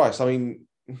Jesus Christ, I mean,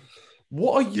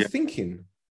 what are you thinking?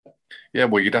 Yeah,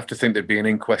 well, you'd have to think there'd be an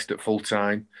inquest at full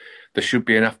time. There should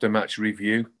be an after-match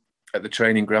review at the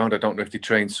training ground. I don't know if they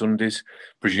train Sundays.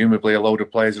 Presumably a load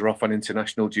of players are off on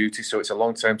international duty, so it's a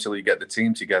long time till you get the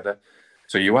team together.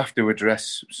 So you have to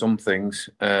address some things.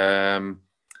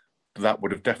 That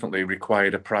would have definitely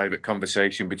required a private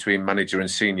conversation between manager and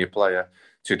senior player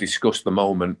to discuss the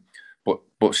moment.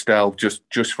 But still,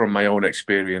 just from my own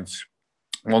experience,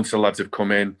 once the lads have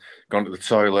come in, gone to the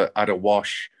toilet, had a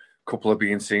wash, a couple are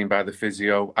being seen by the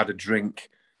physio, had a drink,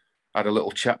 had a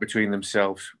little chat between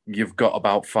themselves, you've got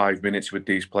about 5 minutes with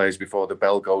these players before the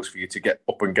bell goes for you to get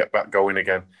up and get back going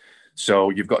again.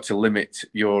 So you've got to limit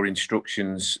your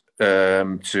instructions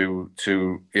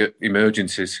to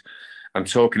emergencies. And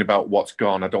talking about what's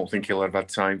gone, I don't think he'll have had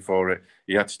time for it.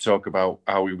 He had to talk about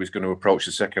how he was going to approach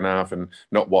the second half and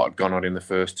not what had gone on in the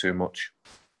first too much.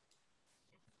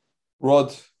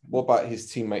 Rod, what about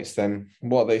his teammates then?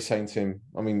 What are they saying to him?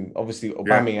 I mean, obviously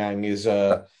Aubameyang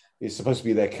is supposed to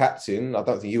be their captain. I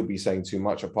don't think he'll be saying too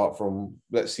much apart from,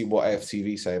 let's see what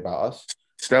AFTV say about us.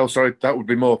 Still, sorry, that would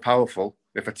be more powerful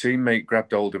if a teammate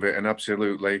grabbed hold of it and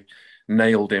absolutely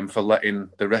nailed him for letting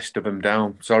the rest of them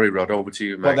down. Sorry, Rod, over to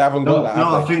you, mate. But they haven't got that.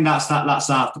 No, I think that's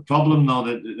half the problem, though.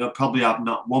 That they'll probably have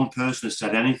not one person has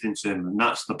said anything to him, and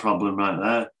that's the problem right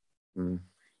there. Mm.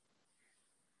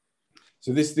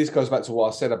 So this goes back to what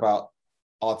I said about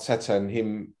Arteta and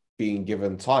him being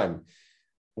given time.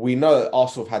 We know that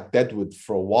Arsenal have had Deadwood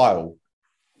for a while,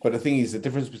 but the thing is, the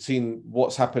difference between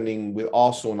what's happening with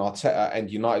Arsenal and Arteta and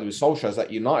United with Solskjaer is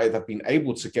that United have been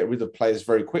able to get rid of players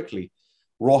very quickly.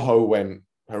 Rojo went,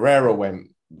 Herrera went,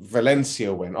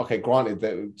 Valencia went. Okay, granted,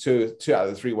 that two out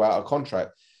of the three were out of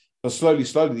contract. But slowly,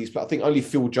 these. I think only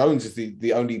Phil Jones is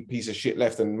the only piece of shit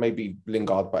left, and maybe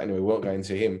Lingard. But anyway, we won't go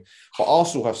into him. But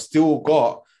Arsenal have still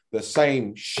got the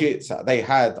same shit that they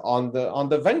had under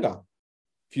Wenger.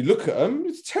 If you look at them,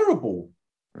 it's terrible.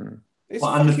 It's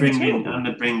and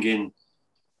they bring in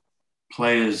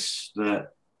players that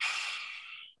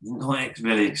not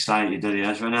really excited, are you?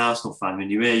 As an Arsenal fan, when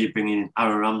you hear you're bringing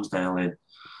Aaron Ramsdale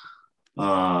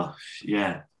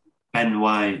in, Ben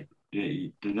White.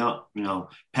 They're not,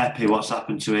 Pepe, what's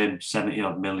happened to him?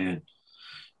 70-odd million.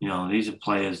 These are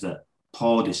players that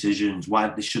poor decisions. Why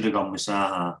they should have gone with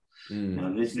Zaha.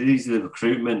 These are the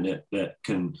recruitment that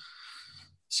can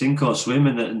sink or swim,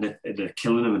 and they're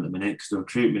killing them at the minute because the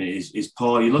recruitment is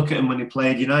poor. You look at them when they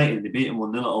played United, they beat them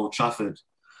 1-0 at Old Trafford,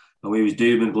 and we was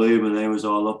doom and gloom, and they was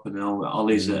all up, and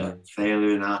Ollie's a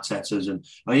failure and Arteta's, and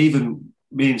even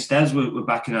me and Stez were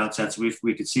backing Arteta.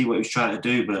 We could see what he was trying to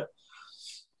do, but.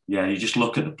 Yeah, you just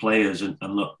look at the players and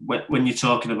look when you're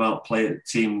talking about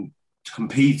team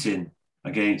competing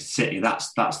against City.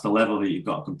 That's the level that you've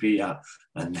got to compete at,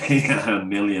 and they are a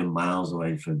million miles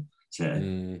away from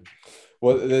City.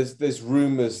 Well, there's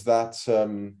rumours that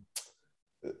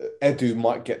Edu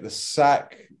might get the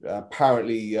sack.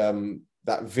 Apparently,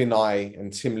 that Vinay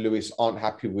and Tim Lewis aren't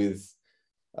happy with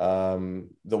the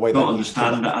way. I don't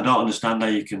understand how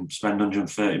you can spend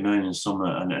 130 million in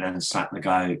summer and then sack the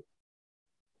guy.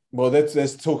 Well,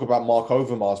 there's talk about Mark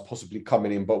Overmars possibly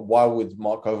coming in, but why would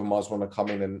Mark Overmars want to come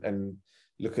in and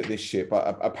look at this shit?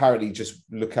 But apparently just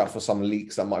look out for some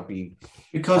leaks that might be...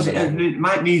 Because it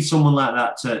might need someone like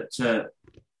that to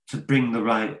bring the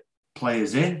right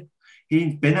players in.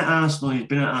 He's been at Arsenal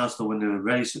when they were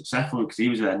very successful, because he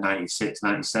was there 96,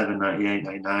 97, 98,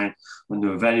 99, when they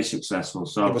were very successful.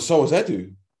 So, yeah, but so was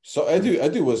Edu. So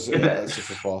Edu was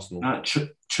successful for Arsenal.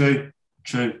 True.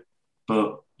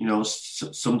 But...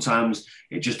 sometimes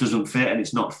it just doesn't fit and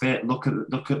it's not fit. Look at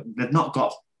they've not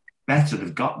got better,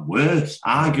 they've got worse,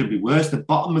 arguably worse. The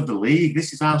bottom of the league.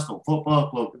 This is Arsenal Football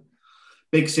Club,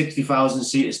 big 60,000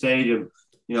 seater stadium.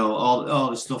 All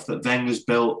the stuff that Wenger's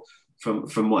built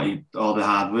from all the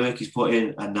hard work he's put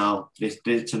in, and now this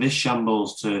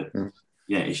shambles to.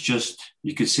 Yeah, it's just,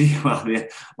 you could see why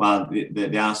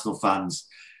the Arsenal fans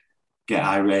get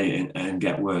irate and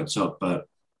get worked up, but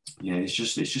yeah, it's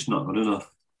just not good enough.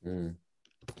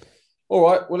 All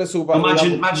right, well, let's talk about.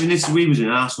 Imagine this: if we was in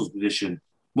Arsenal's position,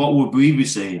 what would we be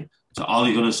saying to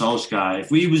Ole Gunnar Solskjaer?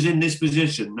 If we was in this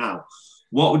position now,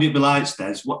 what would it be like,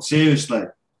 Stez? What, seriously?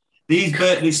 These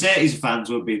Berkeley Cities fans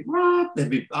would be, they'd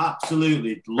be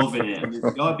absolutely loving it, and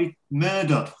it'd be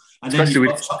murder. And especially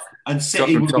then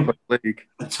City would top of the league.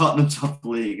 And Tottenham top of the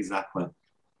league, exactly.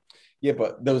 Yeah,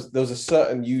 but there was a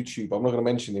certain YouTuber, I'm not going to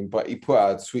mention him, but he put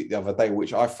out a tweet the other day,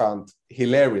 which I found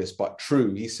hilarious but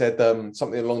true. He said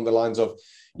something along the lines of,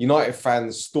 United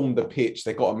fans stormed the pitch,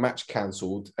 they got a match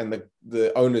cancelled, and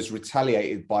the owners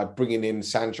retaliated by bringing in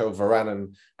Sancho, Varane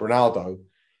and Ronaldo,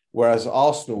 whereas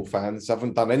Arsenal fans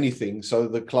haven't done anything, so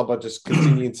the club are just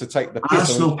continuing to take the piss.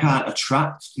 Arsenal can't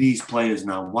attract these players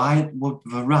now. Why would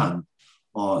Varane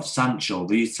or Sancho,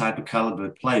 these type of calibre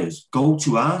players, go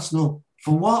to Arsenal?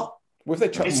 For what? Well, if they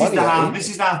chuck this money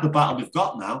is half the battle we've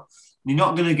got now. You're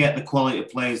not going to get the quality of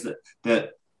players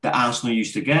that Arsenal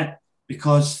used to get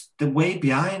because they're way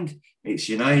behind. It's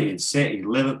United, City,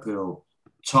 Liverpool,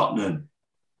 Tottenham.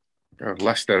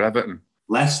 Leicester,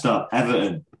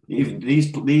 Everton. Even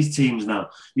these teams now,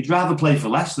 you'd rather play for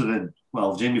Leicester than,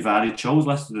 well, Jamie Vardy chose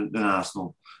Leicester than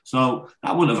Arsenal. So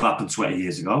that wouldn't have happened 20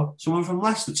 years ago. Someone from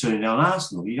Leicester turning down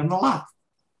Arsenal, you're going to laugh.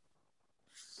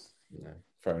 No,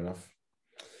 fair enough.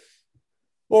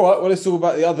 All right, well, let's talk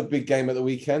about the other big game at the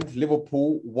weekend.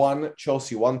 Liverpool 1,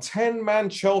 Chelsea 1. 10-man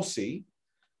Chelsea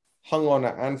hung on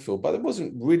at Anfield, but it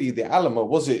wasn't really the Alamo,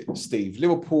 was it, Steve?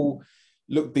 Liverpool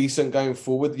looked decent going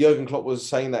forward. Jurgen Klopp was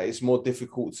saying that it's more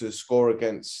difficult to score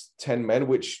against 10 men,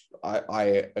 which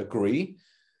I agree.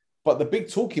 But the big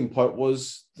talking point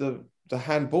was the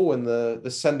handball and the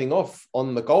sending off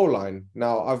on the goal line.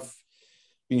 Now, I've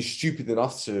been stupid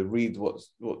enough to read what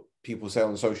people say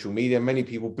on social media. Many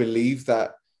people believe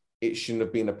that it shouldn't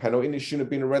have been a penalty and it shouldn't have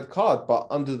been a red card. But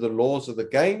under the laws of the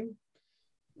game,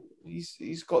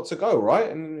 he's got to go, right?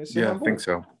 And it's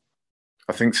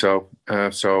I think so.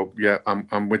 So yeah,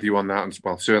 I'm with you on that as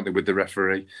well. Certainly with the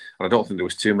referee, and I don't think there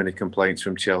was too many complaints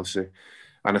from Chelsea.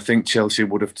 And I think Chelsea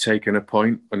would have taken a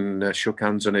point and shook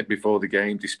hands on it before the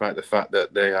game, despite the fact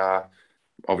that they are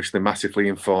obviously massively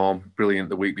in form, brilliant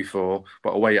the week before.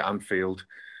 But away at Anfield,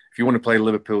 if you want to play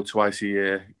Liverpool twice a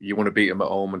year, you want to beat them at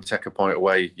home and take a point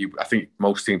away. I think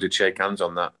most teams would shake hands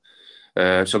on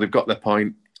that. So they've got their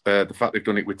point. The fact they've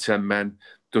done it with 10 men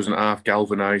doesn't half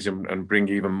galvanise them and bring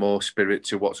even more spirit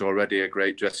to what's already a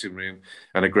great dressing room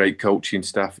and a great coaching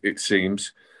staff, it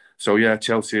seems. So yeah,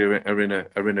 Chelsea are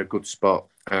in a good spot,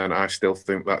 and I still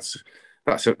think that's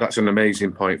an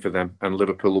amazing point for them. And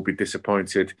Liverpool will be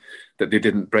disappointed that they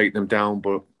didn't break them down,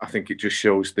 but I think it just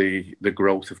shows the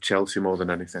growth of Chelsea more than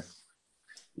anything.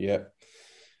 Yeah,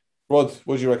 Rod,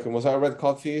 what do you reckon? Was that a red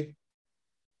card for you?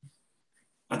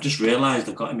 I just realised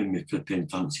I got him in my flipping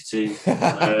fancy team.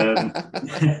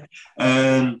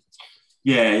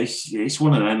 Yeah, it's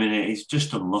one of them, innit? He's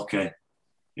just unlucky.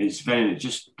 It's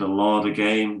just the law of the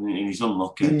game, and he's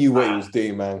unlucky. He knew what he was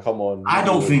doing, man. Come on. I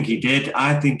don't think he did.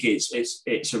 I think it's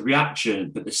a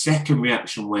reaction, but the second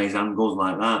reaction where his hand goes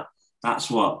like that, that's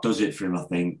what does it for him, I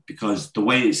think, because the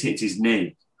way it's hit his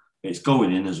knee, it's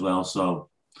going in as well. So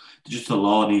just the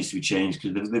law needs to be changed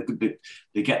because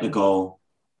they get the goal.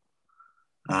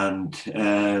 And but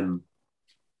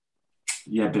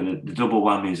the double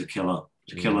whammy is a killer.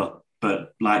 It's a killer.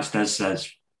 But like Stez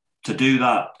says, to do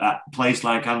that at a place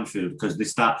like Anfield, because they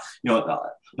start, I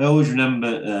always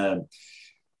remember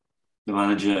the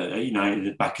manager at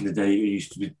United back in the day who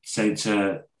used to say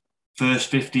to first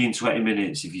 15, 20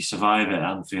 minutes, if you survive at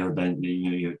Anfield, then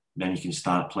you can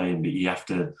start playing, but you have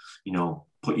to,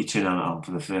 put your tin on for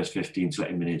the first 15,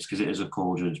 20 minutes because it is a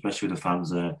cauldron, especially with the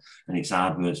fans there, and it's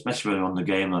hard work, especially when on the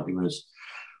game like it was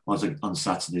on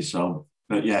Saturday. So,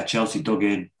 but yeah, Chelsea dug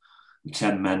in with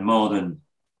 10 men, more than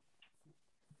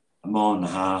a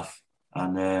half,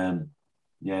 and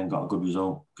and got a good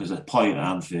result because the point at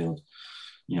Anfield,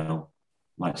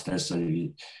 like Stez said,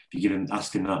 if you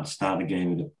ask him that to start the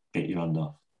game, he'd bit your hand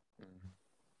off.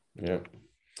 Yeah.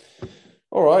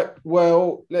 All right.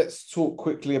 Well, let's talk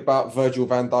quickly about Virgil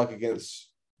van Dijk against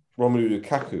Romelu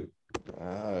Lukaku.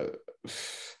 That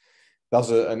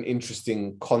was an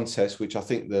interesting contest, which I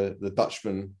think the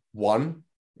Dutchman won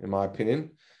in my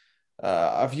opinion.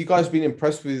 Have you guys been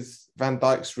impressed with Van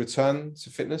Dijk's return to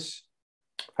fitness?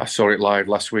 I saw it live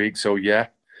last week, so yeah.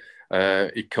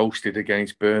 He coasted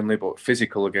against Burnley, but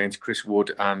physical against Chris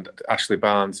Wood and Ashley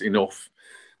Barnes enough.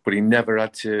 But he never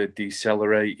had to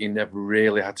decelerate. He never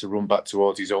really had to run back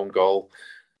towards his own goal.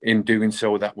 In doing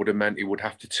so, that would have meant he would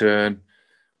have to turn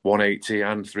 180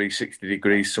 and 360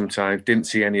 degrees sometimes. Didn't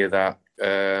see any of that.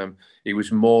 He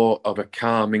was more of a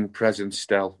calming presence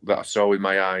still that I saw with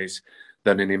my eyes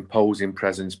than an imposing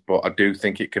presence. But I do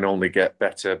think it can only get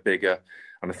better, bigger.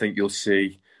 And I think you'll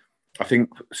see, I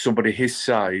think somebody his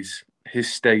size,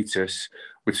 his status,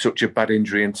 with such a bad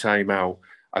injury and time out,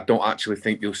 I don't actually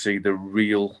think you'll see the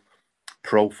real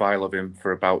profile of him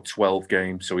for about 12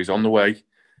 games. So he's on the way.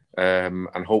 And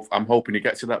I'm hoping he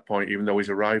gets to that point, even though he's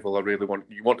a rival.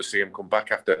 You want to see him come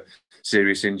back after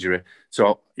serious injury.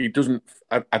 So he doesn't,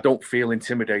 I don't feel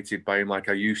intimidated by him like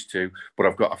I used to, but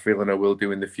I've got a feeling I will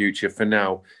do in the future. For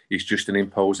now, he's just an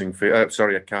imposing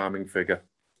a calming figure.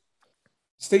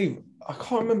 Steve, I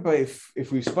can't remember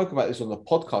if we spoke about this on the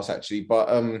podcast actually,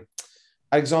 but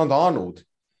Alexander-Arnold,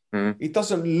 he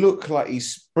doesn't look like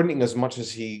he's sprinting as much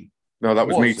as he. No, that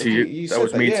was me to you. That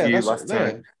was me to you last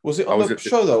time. Was it on the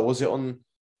show though? Was it on?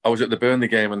 I was at the Burnley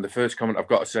game, and the first comment I've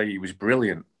got to say, he was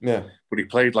brilliant. Yeah, but he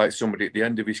played like somebody at the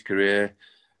end of his career,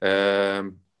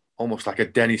 almost like a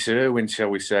Dennis Irwin, shall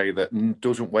we say, that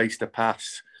doesn't waste a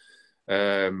pass,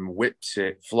 whips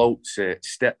it, floats it,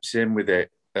 steps in with it,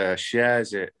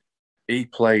 shares it. He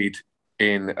played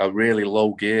in a really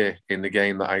low gear in the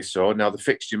game that I saw. Now the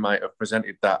fixture might have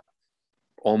presented that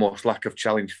almost lack of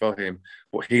challenge for him,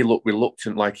 but he looked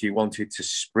reluctant, like he wanted to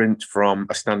sprint from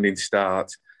a standing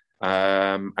start.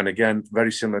 And again,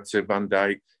 very similar to Van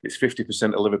Dijk, it's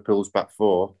 50% of Liverpool's back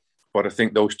four, but I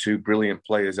think those two brilliant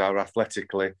players are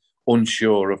athletically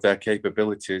unsure of their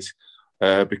capabilities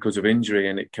because of injury,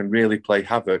 and it can really play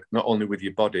havoc, not only with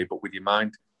your body, but with your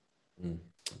mind.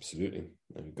 Absolutely.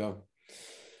 There we go.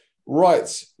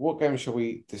 Right, what game shall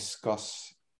we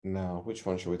discuss now? Which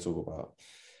one shall we talk about?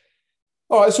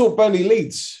 All right, so Burnley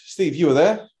Leeds. Steve, you were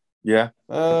there. Yeah.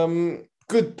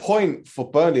 Good point for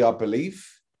Burnley, I believe,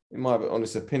 in my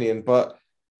honest opinion. But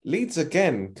Leeds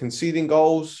again conceding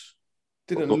goals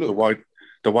didn't look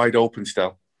the wide open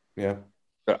style. Yeah,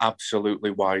 they're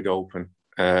absolutely wide open.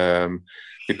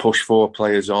 They push four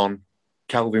players on.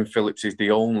 Calvin Phillips is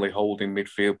the only holding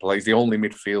midfield player. He's the only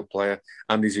midfield player,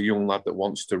 and he's a young lad that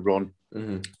wants to run.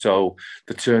 So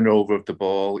the turnover of the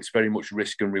ball, it's very much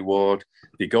risk and reward.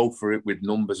 They go for it with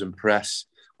numbers and press,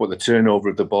 but the turnover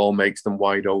of the ball makes them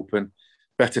wide open.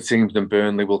 Better teams than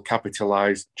Burnley will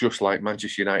capitalise, just like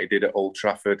Manchester United did at Old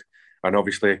Trafford. And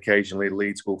obviously, occasionally,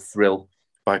 Leeds will thrill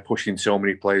by pushing so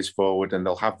many players forward, and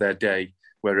they'll have their day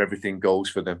where everything goes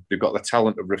for them. They've got the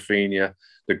talent of Rafinha,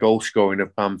 the goal scoring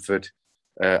of Bamford.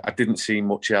 I didn't see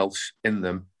much else in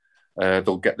them.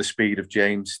 They'll get the speed of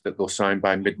James that they'll sign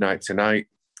by midnight tonight.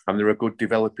 And they're a good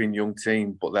developing young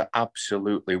team, but they're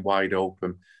absolutely wide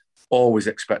open. Always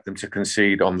expect them to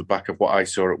concede on the back of what I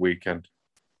saw at weekend.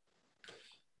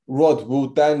 Rod, will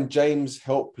Dan James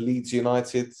help Leeds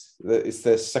United? It's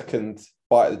their second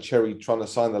bite of the cherry trying to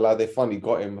sign the lad. They finally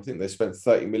got him. I think they spent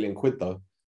 30 million quid though.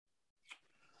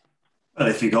 Well,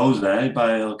 if he goes there,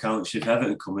 by all accounts, if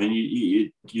Everton come in,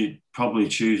 you'd probably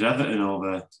choose Everton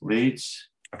over Leeds.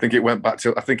 I think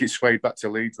it swayed back to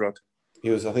Leeds, Rod.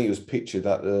 I think he was pictured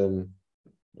at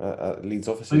Leeds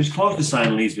offices. He was close to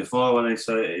signing Leeds before,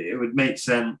 so it would make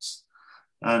sense.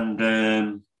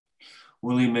 And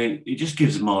he just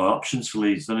gives them more options for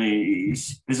Leeds, doesn't he?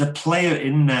 There's a player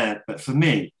in there, but for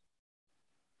me,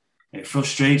 it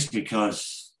frustrates me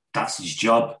because that's his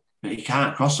job, but he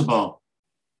can't cross the ball.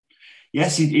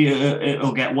 Yes,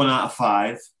 he'll get 1 out of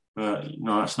 5, but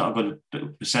that's not a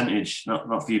good percentage. Not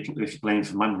for you if you're playing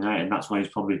for Man United. And that's why he's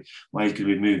going to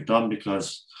be moved on,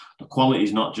 because the quality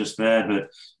is not just there. But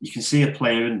you can see a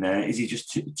player in there. Is he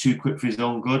just too quick for his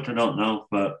own good? I don't know,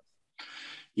 but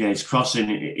yeah, his crossing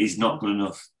is not good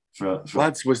enough for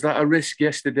lads. Was that a risk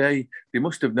yesterday? They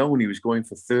must have known he was going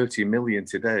for 30 million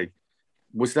today.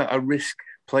 Was that a risk?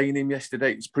 Playing him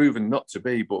yesterday, it's proven not to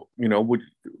be. But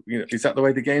is that the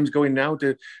way the game's going now?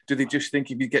 Do they just think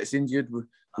if he gets injured,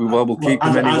 we'll keep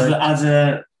him anyway? As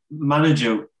a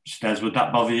manager, Stez, would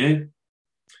that bother you?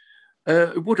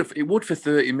 It would for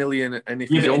 30 million. And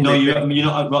if you're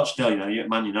not at Rochdale, you're at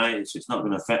Man United, so it's not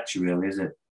going to affect you really, is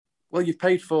it? Well, you've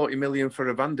paid 40 million for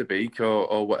a Van der Beek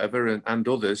or whatever, and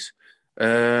others.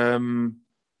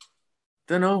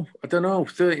 I don't know.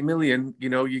 30 million.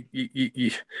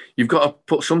 You've got to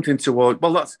put something toward.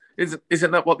 Well,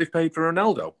 isn't that what they've paid for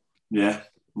Ronaldo? Yeah.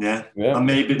 Yeah. And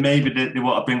maybe they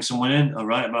want to bring someone in, a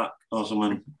right back or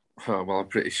someone. Oh, well, I'm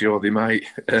pretty sure they might.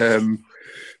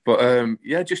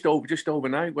 Just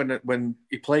overnight when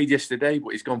he played yesterday, but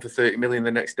he's gone for 30 million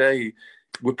the next day.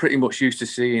 We're pretty much used to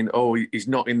seeing, he's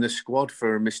not in the squad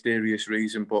for a mysterious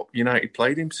reason, but United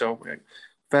played him, so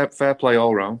fair play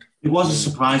all round. It was a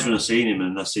surprise when I seen him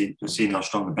and I seen how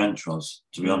strong the bench was,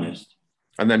 to be honest.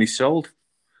 And then he sold.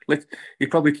 He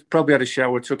probably had a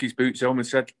shower, took his boots home and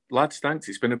said, lads, thanks,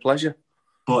 it's been a pleasure.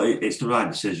 But it's the right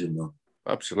decision, though.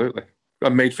 Absolutely. I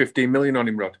made 15 million on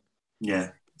him, Rod.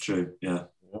 Yeah, true, yeah.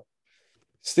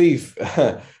 Steve,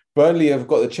 Burnley have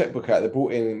got the checkbook out. They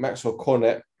brought in Maxwell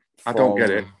Cornet. I don't get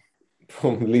it.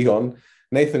 From Lyon.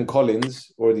 Nathan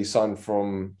Collins already signed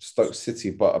from Stoke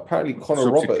City, but apparently Connor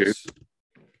Roberts.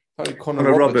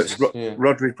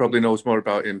 Rodri probably knows more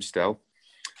about him still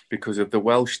because of the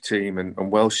Welsh team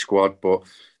and Welsh squad. But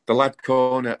the lad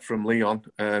Cornet from Lyon,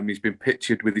 he's been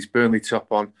pictured with his Burnley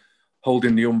top on,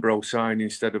 holding the Umbro sign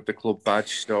instead of the club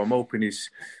badge. So I'm hoping his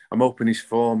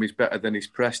form is better than his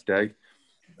press day.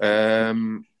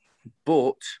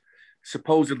 But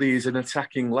supposedly he's an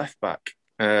attacking left back,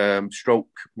 stroke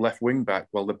left wing back.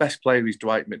 Well, the best player is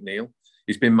Dwight McNeil.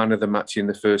 He's been man of the match in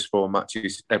the first 4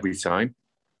 matches every time.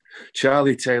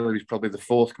 Charlie Taylor is probably the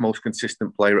 4th most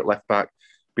consistent player at left back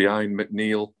behind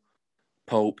McNeil,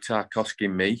 Pope, Tarkowski,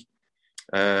 me.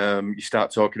 You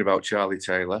start talking about Charlie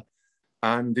Taylor.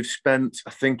 And they've spent, I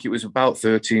think it was about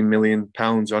 £13 million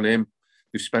on him.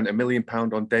 They've spent £1 million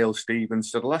on Dale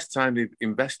Stephens. So the last time they've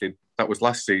invested, that was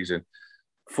last season.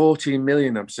 14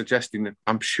 million,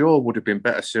 I'm sure would have been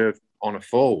better served on a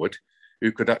forward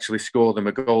who could actually score them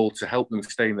a goal to help them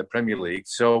stay in the Premier League.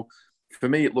 So for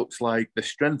me, it looks like they're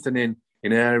strengthening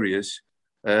in areas,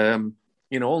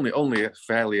 only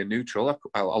fairly a neutral.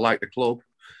 I like the club.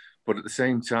 But at the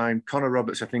same time, Connor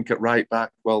Roberts, I think at right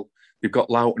back, well, you've got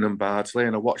Loughton and Bardsley,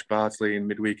 and I watched Bardsley in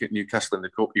midweek at Newcastle in the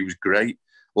Cup. He was great.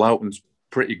 Loughton's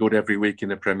pretty good every week in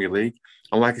the Premier League.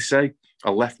 And like I say,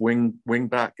 a left wing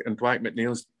back, and Dwight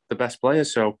McNeil's the best player.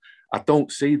 So I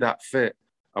don't see that fit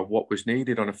of what was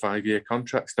needed on a 5-year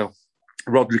contract still.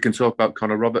 Rodri can talk about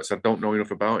Connor Roberts. I don't know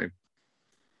enough about him.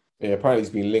 Yeah, apparently he's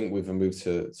been linked with a move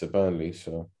to Burnley,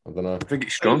 so I don't know. I think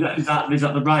it's strong. Is that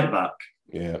the right back?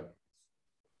 Yeah.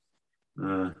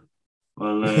 No,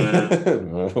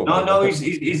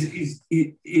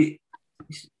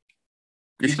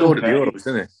 He scored at the Euros,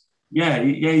 didn't he? Yeah,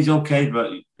 he's okay,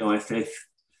 but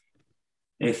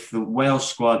if the Wales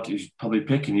squad is probably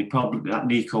picking, that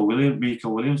Nico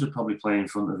Williams would probably play in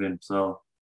front of him. So,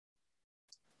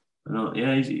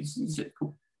 he's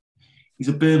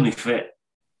a Burnley fit.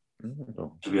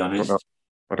 To be honest,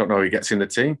 I don't know how he gets in the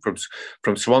team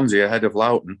from Swansea ahead of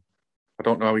Loughton. I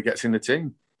don't know how he gets in the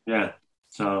team. Yeah,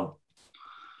 so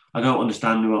I don't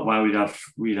understand why we'd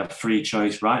have free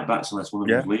choice right backs unless one of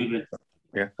them's leaving.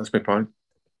 Yeah, that's my point.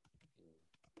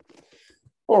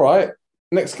 All right,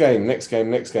 next game.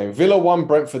 Villa 1,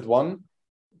 Brentford 1.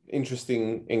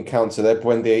 Interesting encounter there.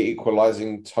 Buendia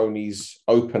equalising Tony's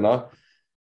opener.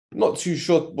 Not too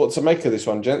sure what to make of this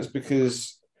one, gents,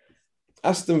 because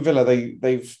Aston Villa,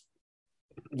 they've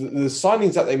the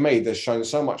signings that they made, they're showing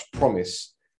so much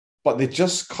promise, but they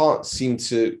just can't seem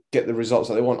to get the results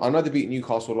that they want. I know they beat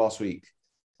Newcastle last week,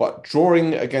 but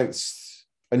drawing against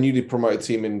a newly promoted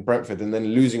team in Brentford and then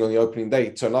losing on the opening day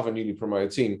to another newly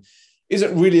promoted team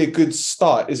isn't really a good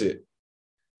start, is it?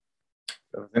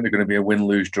 I think they're going to be a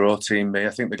win-lose-draw team, mate. I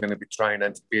think they're going to be trying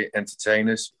to be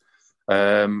entertainers.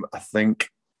 I think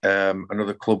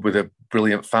another club with a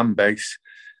brilliant fan base,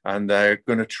 and they're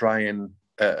going to try and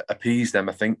appease them,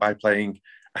 I think, by playing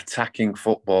attacking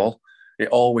football. It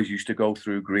always used to go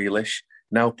through Grealish.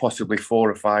 Now possibly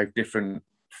 4 or 5 different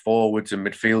forwards and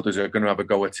midfielders are going to have a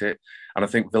go at it. And I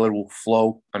think Villa will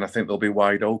flow, and I think they'll be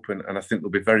wide open, and I think they'll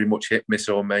be very much hit, miss,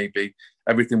 or maybe.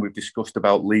 Everything we've discussed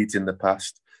about Leeds in the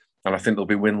past. And I think they'll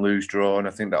be win, lose, draw, and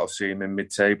I think that'll see them in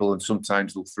mid-table, and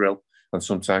sometimes they'll thrill, and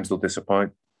sometimes they'll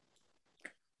disappoint.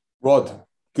 Rod,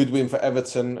 good win for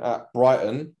Everton at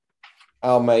Brighton.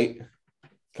 Our mate,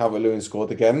 Calvert-Lewin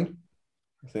scored again.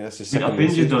 I think that's his second. He got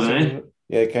injured, doesn't he?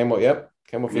 Yeah, came off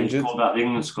injured. He called out the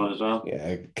England squad as well.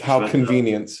 Yeah, how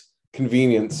convenient.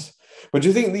 But do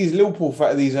you think these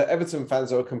Everton fans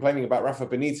that are complaining about Rafa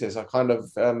Benitez are kind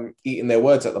of eating their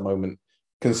words at the moment,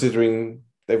 considering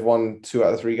they've won 2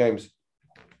 out of 3 games?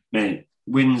 Mate,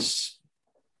 wins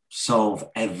solve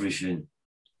everything.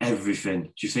 Everything.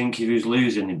 Do you think if he was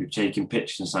losing, he'd be taking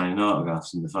pictures and signing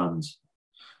autographs in the fans?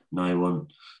 No, he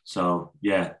wouldn't. So,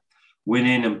 yeah,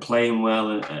 winning and playing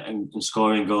well and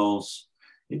scoring goals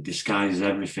it disguises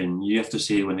everything. You have to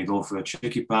see when they go for a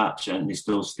tricky patch and they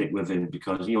still stick with him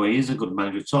because, he is a good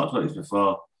manager. We've talked about this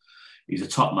before. He's a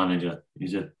top manager.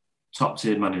 He's a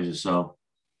top-tier manager. So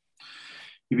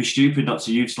you'd be stupid not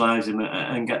to utilise him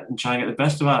and try and get the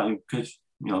best out of him because,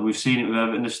 we've seen it with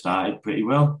Everton. They've started pretty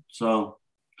well. So,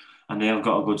 and they have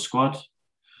got a good squad.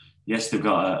 Yes, they've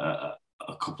got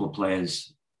a couple of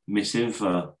players missing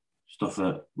for stuff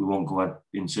that we won't go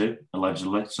into,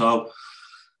 allegedly. So,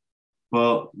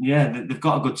 but yeah, they've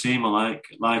got a good team. I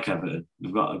like Everton.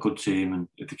 They've got a good team, and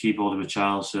if they keep hold of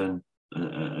Richarlison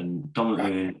and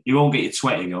Dominic, you won't get your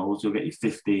 20 goals. You'll get your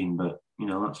 15, but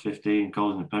that's 15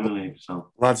 goals in the Premier League.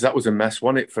 So, lads, that was a mess,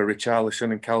 wasn't it, for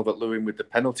Richarlison and Calvert-Lewin with the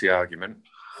penalty argument?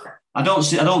 I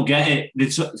don't get it.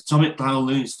 Tommy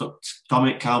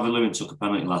Calvert-Lewin took a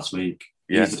penalty last week.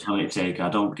 Yes. He's the penalty taker. I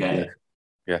don't get it.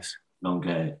 Yes. Don't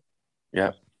get it.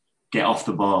 Yeah. Get off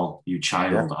the ball, you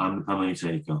child. Yeah. I'm the penalty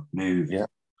taker. Move. Yeah.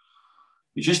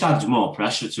 It just adds more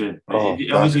pressure to him.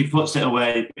 Obviously, he puts it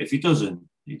away. If he doesn't.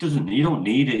 You don't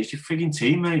need it. It's your frigging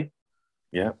teammate.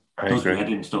 Yeah, I does agree. Head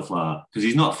and stuff like that because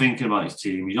he's not thinking about his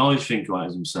team. He's always thinking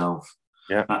about himself.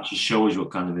 Yeah, that just shows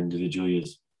what kind of individual he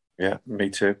is. Yeah, me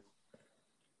too.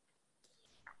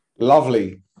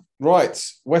 Lovely.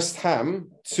 Right, West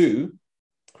Ham 2,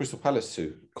 Crystal Palace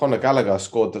 2. Conor Gallagher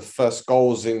scored the first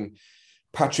goals in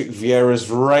Patrick Vieira's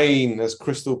reign as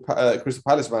Crystal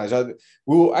Palace manager.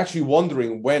 We were actually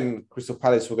wondering when Crystal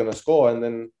Palace were going to score, and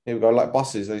then here we go, like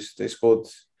buses. They scored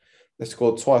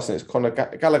twice, and it's Conor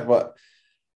Gallagher. But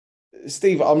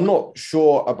Steve, I'm not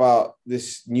sure about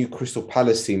this new Crystal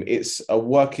Palace team. It's a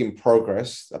work in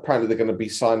progress. Apparently, they're going to be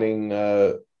signing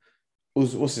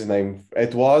what's his name,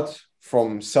 Edouard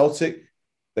from Celtic.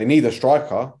 They need a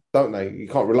striker, don't they? You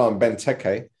can't rely on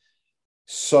Benteke.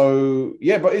 So,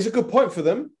 yeah, but it's a good point for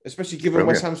them, especially given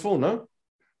West Ham's fall, no?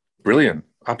 Brilliant.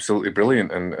 Absolutely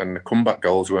brilliant. And the comeback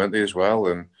goals, weren't they, as well?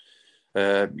 And,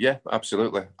 yeah,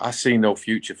 absolutely. I see no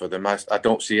future for them. I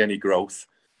don't see any growth.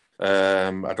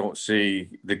 I don't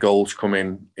see the goals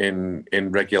coming in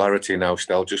regularity now,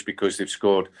 still, just because they've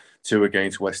scored 2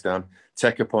 against West Ham.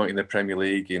 Take a point in the Premier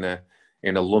League in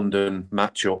a London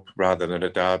matchup rather than a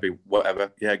derby,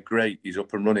 whatever. Yeah, great. He's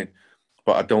up and running.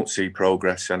 But I don't see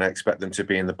progress, and I expect them to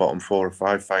be in the bottom 4 or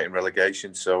 5 fighting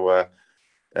relegation. So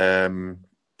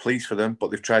pleased for them,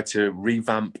 but they've tried to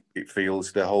revamp, it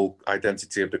feels, the whole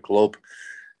identity of the club.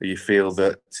 You feel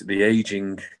that the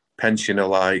ageing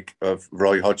pensioner-like of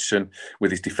Roy Hodgson with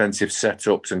his defensive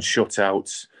setups and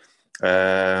shutouts,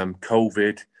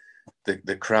 COVID,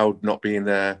 the crowd not being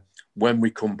there. When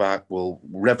we come back, we'll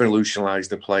revolutionise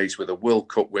the place with a World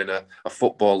Cup winner, a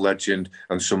football legend,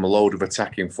 and some load of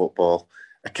attacking football.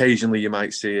 Occasionally you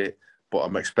might see it, but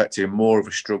I'm expecting more of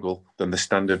a struggle than the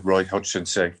standard Roy Hodgson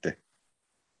safety.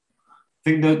 I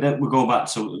think that we go back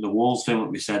to the Wolves thing,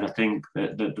 what we said. I think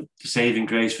that the saving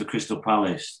grace for Crystal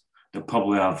Palace, they'll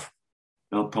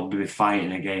probably be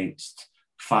fighting against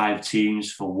 5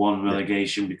 teams for 1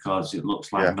 relegation because it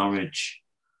looks like Norwich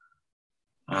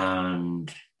and...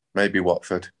 Maybe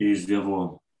Watford. Who's the other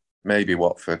one? Maybe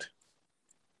Watford.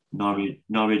 Norwich.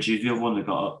 Who's the other one that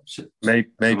got up?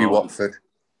 Maybe Watford.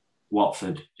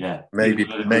 Watford, yeah. Maybe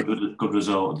good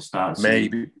result at the start.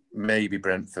 Maybe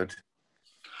Brentford.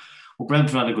 Well,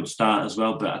 Brentford had a good start as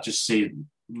well, but I just see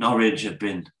Norwich have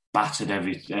been battered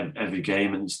every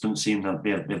game, and it doesn't seem that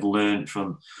they've learned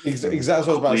from. Exactly what I was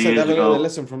about to say. They've learned a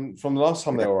lesson from the last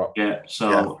time they were up. Yeah.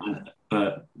 So,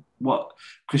 but what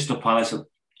Crystal Palace.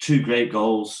 2 great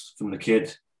goals from the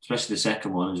kid, especially the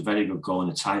second one. It was a very good goal in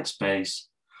a tight space.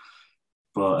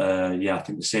 But, I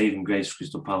think the saving grace for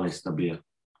Crystal Palace, there'll be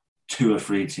 2 or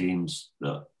 3 teams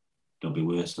that they'll be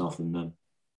worse off than them,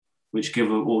 which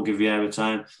will give Vieira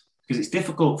time. Because it's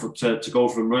difficult to go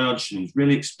from Roy Hodgson, who's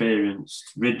really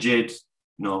experienced, rigid,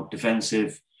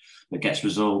 defensive, that gets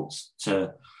results,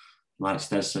 to, like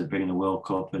Stez said, bringing a World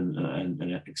Cup and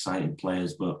exciting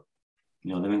players. But,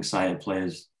 they're exciting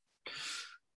players.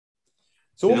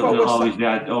 So what about West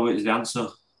Ham? Always the answer.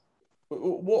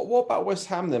 What about West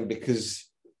Ham then? Because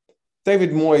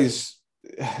David Moyes,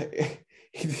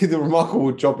 he did a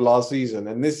remarkable job last season,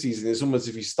 and this season it's almost as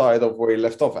if he started off where he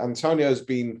left off. Antonio's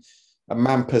been a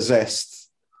man possessed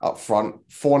up front.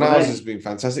 Fornals has been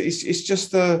fantastic. It's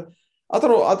just I don't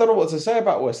know what to say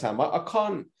about West Ham. I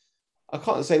can't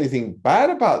say anything bad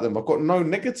about them. I've got no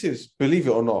negatives, believe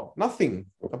it or not. Nothing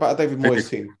about a David Moyes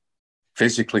team.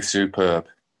 Physically superb.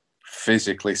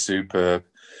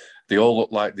 They all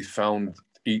look like they found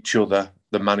each other,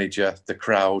 the manager, the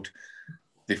crowd.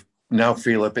 They now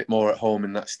feel a bit more at home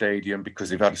in that stadium because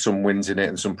they've had some wins in it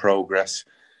and some progress.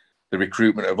 The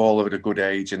recruitment have all at a good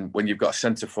age, and when you've got a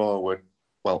centre forward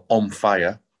on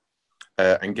fire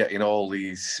and getting all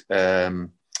these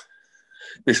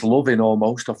this loving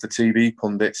almost off the TV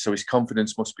pundits. So his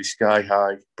confidence must be sky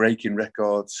high, breaking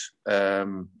records.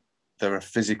 They're a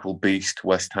physical beast,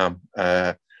 West Ham.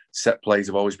 Set plays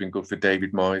have always been good for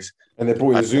David Moyes. And they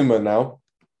brought in Zuma now.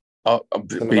 A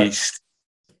beast,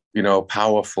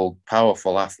 powerful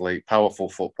athlete, powerful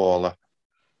footballer.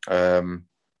 They're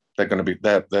going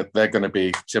to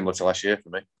be similar to last year for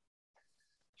me.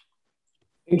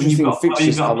 Interesting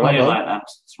fixtures coming up. Like that,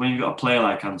 when you've got a player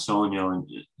like Antonio, and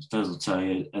Des will tell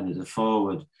you, and as a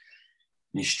forward, and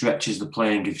he stretches the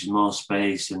play and gives you more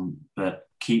space, but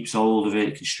keeps hold of it.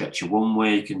 It can stretch you one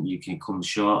way, you can come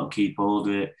short and keep hold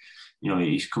of it.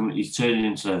 He's turning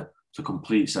into a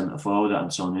complete centre forward.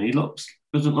 Antonio, he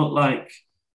doesn't look like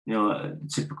a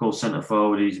typical centre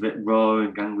forward. He's a bit raw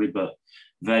and gangly, but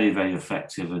very, very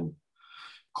effective and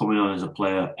coming on as a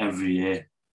player every year.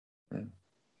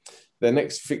 Their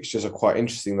next fixtures are quite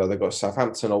interesting, though. They've got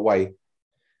Southampton away,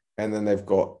 and then they've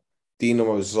got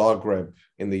Dinamo Zagreb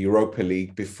in the Europa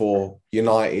League before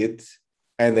United,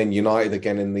 and then United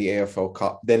again in the AFL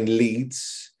Cup, then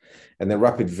Leeds, and then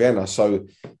Rapid Vienna. So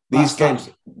these games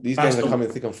are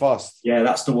coming thick and fast. Yeah,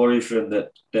 that's the worry for him,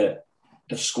 that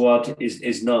the squad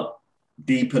is not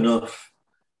deep enough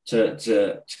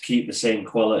to keep the same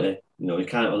quality. You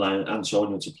can't rely on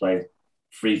Antonio to play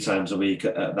 3 times a week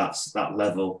at that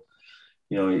level.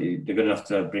 They're going to have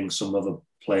to bring some other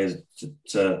players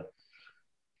to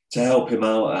help him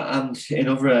out, and in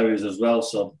other areas as well.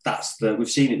 So we've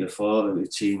seen it before, the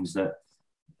teams that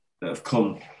have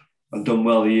come and done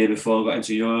well the year before, got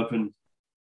into Europe and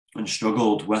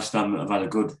struggled. West Ham have had a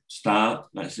good start.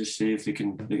 Let's just see if they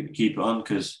can keep it on,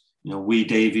 because Wee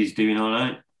Davies doing all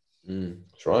right.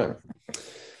 That's right.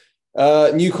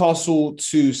 Newcastle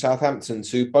to Southampton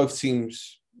 2. Both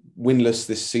teams winless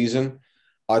this season.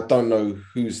 I don't know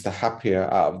who's the happier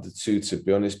out of the two, to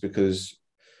be honest, because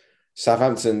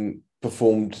Southampton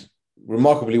performed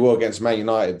remarkably well against Man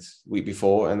United the week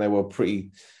before, and they were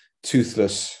pretty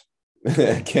toothless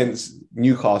against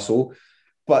Newcastle.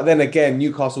 But then again,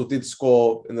 Newcastle did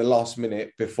score in the last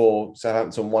minute before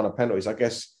Southampton won a penalty. So I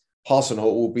guess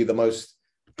Hasenhüttl will be the most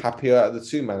happier out of the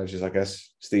two managers, I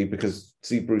guess, Steve, because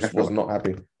Steve Bruce was not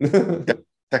happy.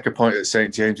 Take a point at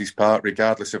St James's Park,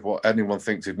 regardless of what anyone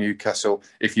thinks of Newcastle,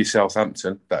 if you're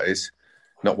Southampton, that is,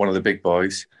 not one of the big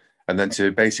boys, and then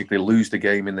to basically lose the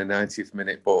game in the 90th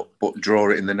minute, but draw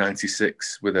it in the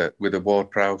 96th with a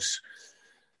Ward-Prowse.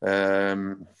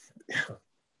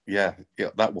 Yeah,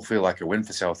 that will feel like a win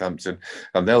for Southampton,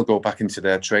 and they'll go back into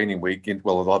their training week.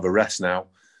 They'll have a rest now,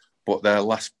 but their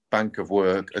last bank of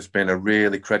work has been a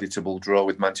really creditable draw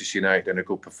with Manchester United and a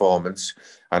good performance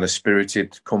and a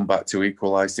spirited comeback to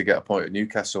equalise to get a point at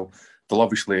Newcastle. They'll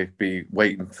obviously be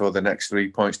waiting for the next 3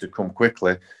 points to come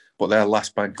quickly, but their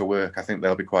last bank of work, I think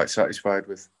they'll be quite satisfied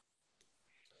with.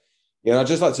 Yeah, I'd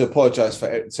just like to apologise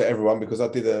to everyone, because I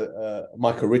did a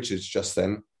Michael Richards just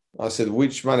then. I said,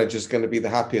 which manager is going to be the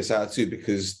happiest out of two,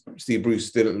 because Steve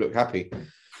Bruce didn't look happy.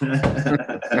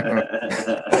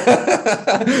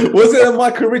 Was it a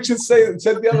Michael Richards said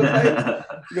the other day?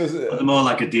 He goes, more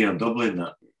like a Dion Dublin,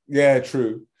 that. Yeah,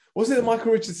 true. Was it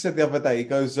Michael Richards said the other day? He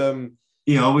goes,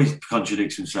 he always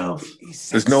contradicts himself.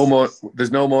 There's no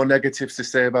more negatives to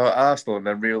say about Arsenal, and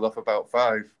then reeled off about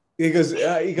 5. He goes,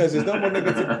 there's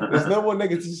no more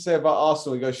negative to say about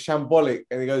Arsenal. He goes, shambolic.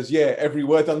 And he goes, yeah, every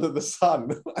word under the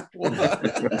sun.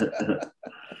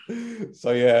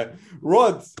 So, yeah.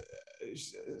 Rod,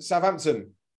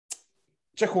 Southampton,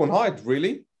 Jekyll and Hyde,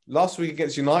 really. Last week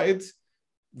against United,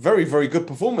 very, very good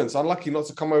performance. Unlucky not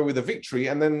to come away with a victory,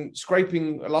 and then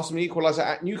scraping a last-minute equaliser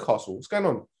at Newcastle. What's going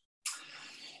on?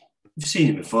 We've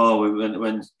seen it before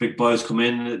when big boys come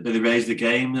in, they raise the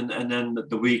game, and then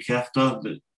the week after,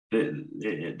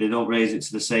 they don't raise it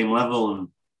to the same level, and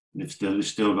they've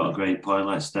still got a great point,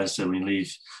 like Stez said, when you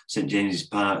leave St James's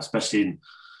Park, especially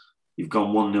you've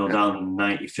gone 1-0 down in the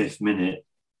 95th minute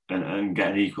and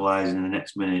get an equaliser in the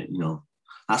next minute,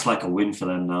 that's like a win for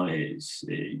them now.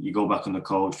 You go back on the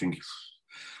coach, think,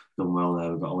 done well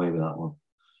there, we got away with that one.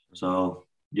 So,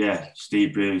 yeah,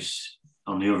 Steve Bruce,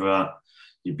 on the other hand,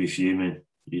 you'd be fuming.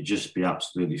 You'd just be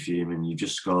absolutely fuming. You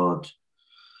just scored.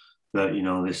 But,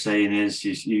 the saying is,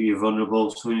 you're vulnerable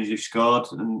as soon as you've scored.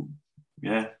 And,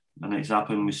 yeah, and it's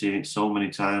happened. We've seen it so many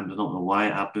times. I don't know why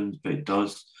it happens, but it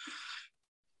does.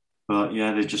 But,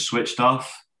 yeah, they've just switched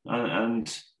off. And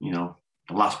the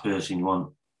last person you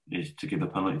want is to give a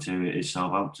penalty to is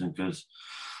Southampton, because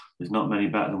there's not many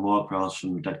better than Ward-Prowse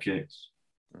from the dead kicks.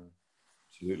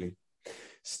 Absolutely.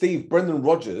 Steve, Brendan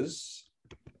Rodgers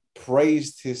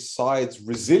praised his side's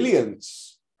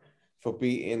resilience for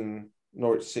beating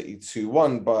Norwich City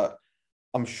 2-1, but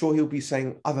I'm sure he'll be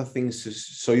saying other things to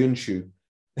Soyuncu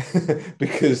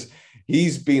because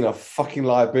he's been a fucking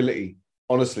liability,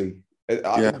 honestly.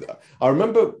 I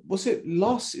remember, was it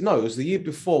last? No, it was the year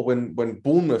before when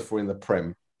Bournemouth were in the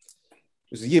Prem.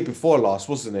 It was the year before last,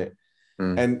 wasn't it?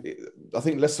 And I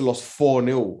think Leicester lost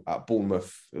 4-0 at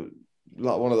Bournemouth,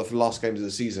 like one of the last games of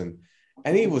the season.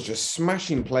 And he was just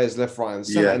smashing players left, right, and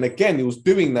centre. Yeah. And again, he was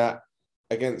doing that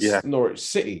against Norwich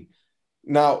City.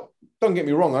 Now, don't get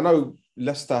me wrong. I know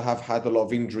Leicester have had a lot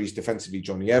of injuries defensively.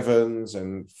 Johnny Evans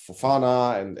and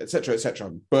Fofana and et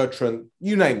cetera, Bertrand,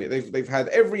 you name it. They've had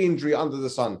every injury under the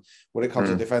sun when it comes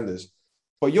to defenders.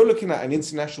 But you're looking at an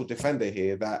international defender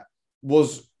here that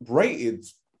was rated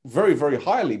very, very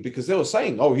highly because they were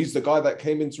saying, oh, he's the guy that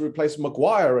came in to replace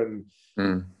Maguire. And,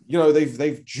 you know,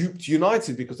 they've duped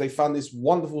United because they found this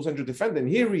wonderful central defender. And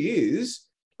here he is,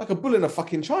 like a bull in a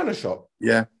fucking china shop.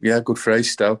 Yeah, good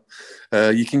phrase, Stel.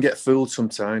 You can get fooled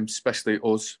sometimes, especially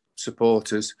us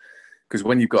supporters, because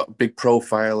when you've got a big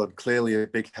profile and clearly a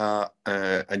big heart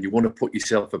and you want to put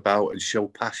yourself about and show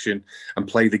passion and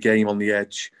play the game on the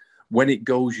edge, when it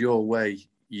goes your way,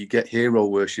 you get hero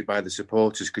worship by the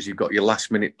supporters because you've got your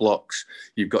last-minute blocks,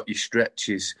 you've got your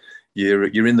stretches,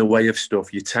 you're in the way of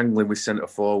stuff, you're tangling with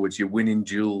centre-forwards, you're winning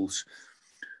duels.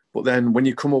 But then when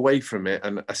you come away from it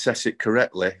and assess it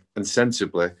correctly and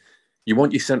sensibly, you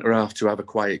want your centre-half to have a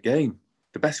quiet game.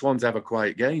 The best ones have a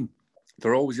quiet game.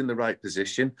 They're always in the right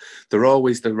position. They're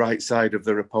always the right side of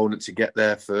their opponent to get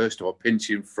there first or pinch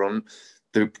in front.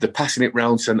 They're passing it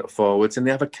round centre-forwards and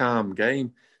they have a calm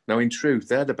game. Now, in truth,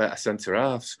 they're the better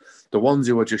centre-halves. The ones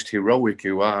who are just heroic,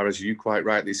 who are, as you quite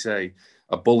rightly say,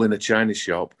 a bull in a china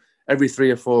shop, every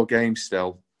 3 or 4 games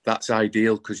still, that's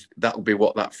ideal because that'll be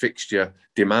what that fixture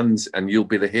demands and you'll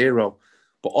be the hero.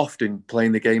 But often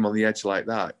playing the game on the edge like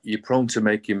that, you're prone to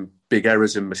making big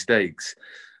errors and mistakes.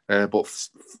 But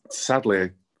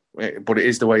sadly, but it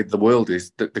is the way the world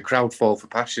is, the crowd fall for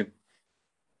passion.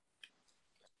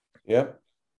 Yeah,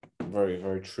 very,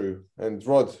 very true. And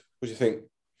Rod, what do you think?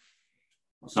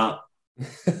 What's that?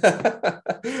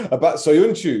 About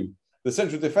Soyuncu, the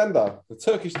central defender, the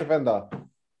Turkish defender.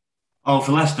 Oh,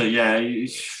 for Leicester, yeah. You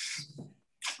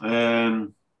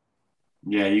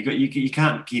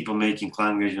can't keep on making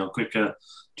clangers. You know, quicker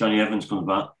Johnny Evans comes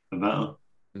back, the better.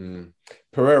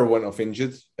 Pereira went off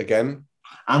injured again.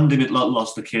 And they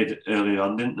lost the kid earlier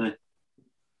on, didn't they?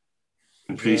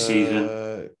 In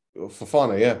pre-season.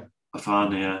 Fofana, yeah.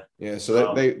 Fofana, yeah. Yeah,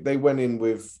 so they went in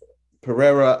with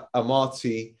Pereira,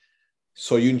 Amati,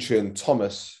 Soyuncu and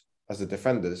Thomas as the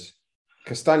defenders.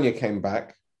 Castagna came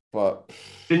back, but...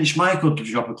 Didn't Schmeichel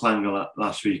drop a clanger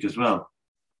last week as well?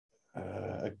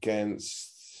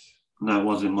 Against... No, it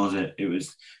wasn't, was it? It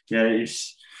was... Yeah,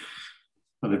 it's...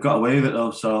 Well, they've got away with it, though,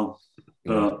 so...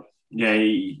 But, yeah,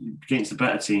 against the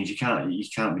better teams, you can't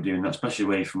be doing that, especially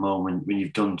away from home when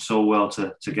you've done so well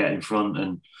to get in front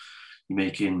and you're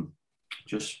making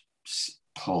just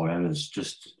poor errors.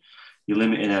 Just... You're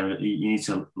limiting error. You need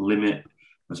to limit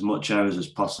as much errors as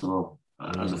possible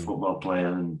as a football player,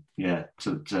 and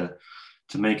to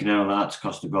make an error like that to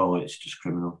cost a goal, it's just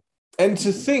criminal. And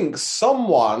to think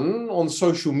someone on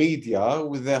social media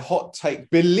with their hot take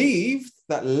believed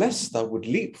that Leicester would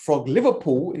leapfrog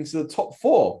Liverpool into the top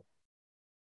 4.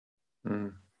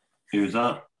 Who was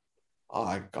that?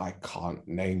 I can't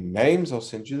name names. I'll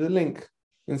send you the link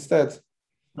instead.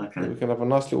 Okay. We can have a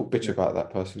nice little bitch about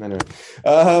that person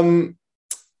anyway.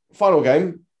 Final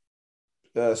game.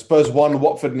 Spurs 1,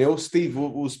 Watford 0. Steve, we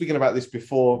were speaking about this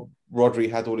before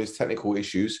Rodri had all his technical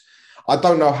issues. I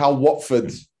don't know how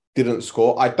Watford didn't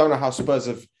score. I don't know how Spurs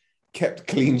have kept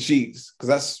clean sheets because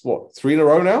that's, 3 in a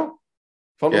row now?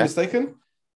 If I'm not mistaken?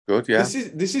 Good, yeah.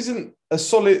 This isn't a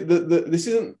solid... This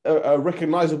isn't a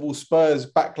recognisable Spurs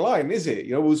back line, is it?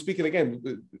 You know, we were speaking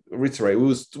again, reiterate,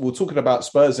 we were talking about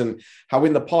Spurs and how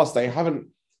in the past they haven't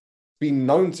been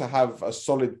known to have a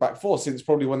solid back four since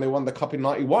probably when they won the Cup in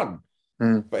 91.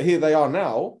 But here they are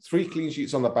now, 3 clean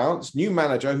sheets on the bounce, new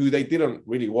manager who they didn't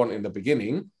really want in the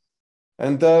beginning.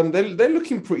 And they're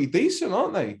looking pretty decent,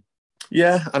 aren't they?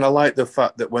 Yeah, and I like the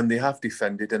fact that when they have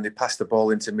defended and they pass the ball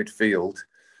into midfield,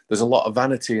 there's a lot of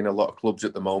vanity in a lot of clubs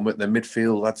at the moment. The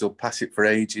midfield lads will pass it for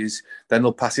ages, then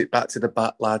they'll pass it back to the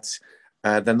back lads,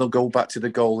 then they'll go back to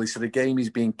the goalie. So the game is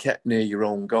being kept near your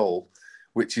own goal,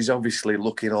 which is obviously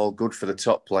looking all good for the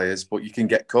top players, but you can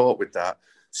get caught with that.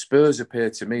 Spurs appear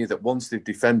to me that once they've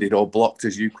defended or blocked,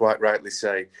 as you quite rightly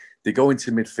say, they go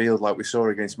into midfield like we saw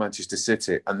against Manchester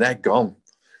City, and they're gone.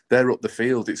 They're up the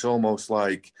field. It's almost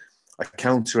like a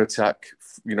counter-attack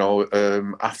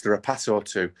after a pass or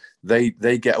two. They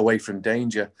get away from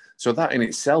danger. So that in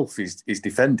itself is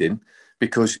defending,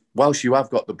 because whilst you have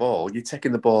got the ball, you're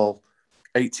taking the ball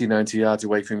 80, 90 yards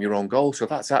away from your own goal. So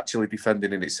that's actually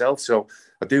defending in itself. So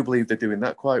I do believe they're doing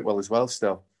that quite well as well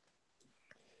still.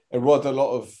 And Rod, a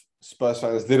lot of Spurs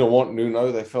fans didn't want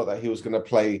Nuno. They felt that he was going to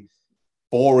play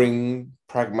boring,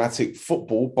 pragmatic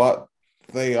football, but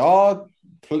they are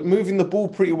moving the ball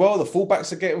pretty well. The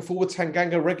fullbacks are getting forward.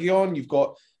 Tanganga, Reguilon. You've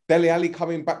got Dele Alli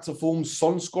coming back to form.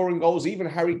 Son scoring goals. Even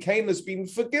Harry Kane has been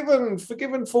forgiven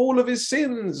for all of his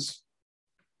sins.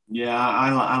 Yeah,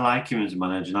 I like him as a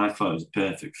manager, and I thought it was a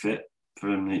perfect fit for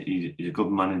him. He's a good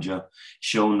manager.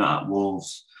 Shown that at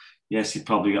Wolves. Yes, he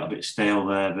probably got a bit stale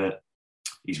there, but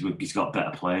he's got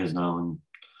better players now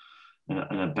and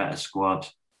a better squad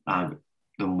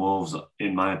than Wolves,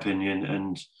 in my opinion.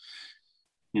 And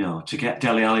to get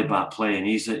Dele Alli back playing,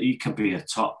 he could be a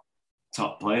top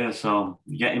player. So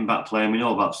get him back playing. We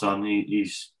know about Son. He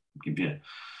could be a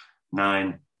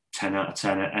 9, 10 out of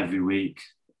 10 every week,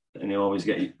 and he always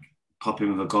pop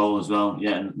in with a goal as well.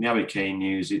 Yeah, and the Harry Kane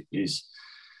news is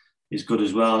good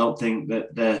as well. I don't think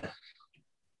that the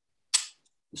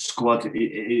squad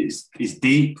is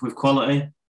deep with quality,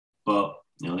 but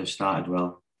they've started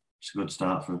well. It's a good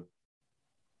start for them.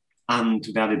 And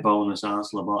with added bonus,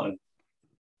 Arsenal about it.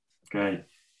 Great.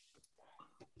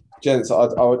 Gents,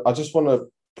 I just want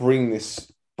to bring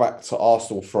this back to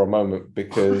Arsenal for a moment,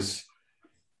 because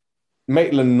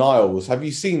Maitland-Niles, have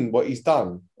you seen what he's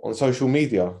done on social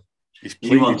media?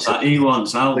 He wants out,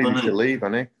 doesn't he? To leave,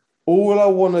 hasn't he? All I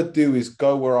want to do is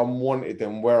go where I'm wanted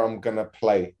and where I'm going to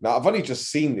play. Now, I've only just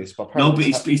seen this. But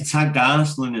he's tagged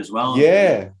Arsenal as well.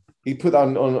 Yeah. He put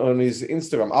that on his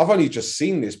Instagram. I've only just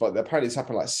seen this, but apparently it's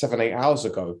happened like 7-8 hours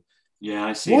ago. Yeah,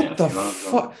 I see it. What the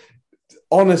fuck?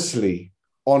 Honestly,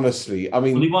 I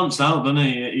mean... Well, he wants out, doesn't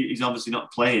he? He's obviously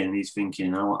not playing. He's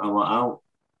thinking, I want out.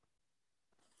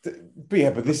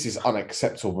 But this is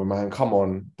unacceptable, man. Come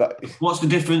on. What's the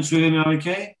difference with him and Harry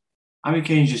Kane? Harry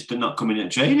Kane's just not coming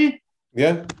at training.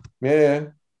 Yeah,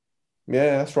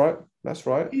 that's right.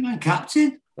 He's my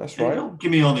captain. That's right. Don't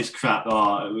give me all this crap.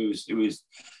 It was.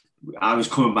 I was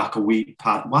coming back a week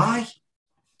past. Why?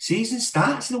 Season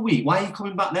starts in a week. Why are you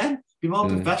coming back then? Be more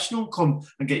professional. Come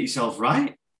and get yourself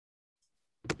right.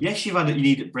 Yes, you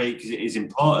need a break because it is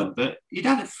important, but you'd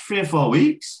had it 3 or 4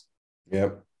 weeks.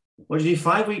 Yep. What did you need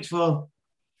 5 weeks for?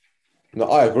 No,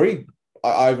 I agree.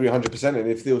 I agree 100%. And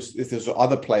if there was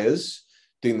other players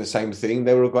doing the same thing,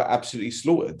 they would have got absolutely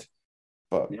slaughtered.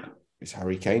 But it's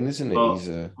Harry Kane, isn't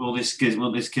it? Will this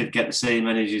kid get the same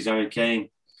energy as Harry Kane?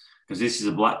 Because this is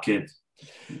a black kid.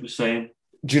 You were saying.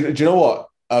 Do you know what?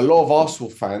 A lot of Arsenal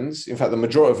fans, in fact, the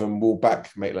majority of them will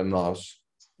back Maitland-Niles.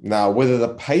 Now, whether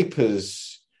the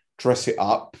papers dress it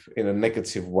up in a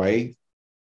negative way,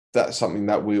 that's something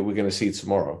that we're going to see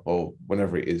tomorrow or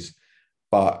whenever it is.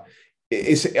 But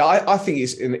I think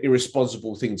it's an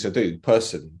irresponsible thing to do,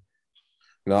 personally.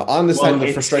 I understand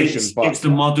the frustration, but it's the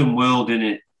modern world,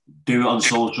 innit? Do it on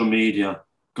social media.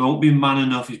 Don't be man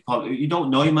enough. You don't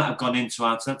know. He might have gone into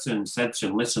Arteta and said to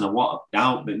him, "Listen, I want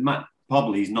out." But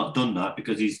probably he's not done that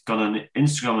because he's gone on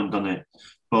Instagram and done it.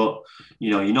 But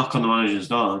you knock on the manager's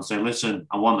door and say, "Listen,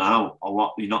 I want out.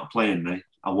 You're not playing me.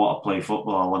 I want to play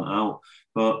football. I want out."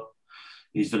 But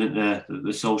he's done it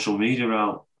the social media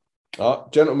route.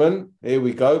 Gentlemen, here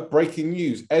we go. Breaking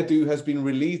news. Edu has been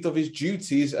relieved of his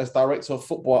duties as director of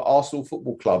football at Arsenal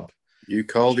Football Club. You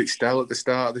called it Stell at the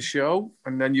start of the show,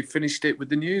 and then you finished it with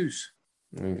the news.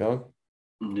 There you go.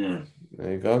 Yeah.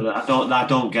 There you go. I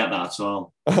don't get that at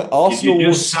all. Arsenal you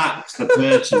just sacked the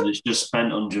person that's just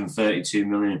spent 132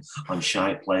 million on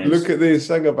shite players. Look at this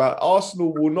thing about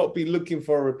Arsenal will not be looking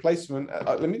for a replacement.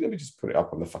 Let me just put it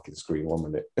up on the fucking screen 1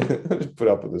 minute. Just put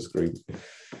it up on the screen.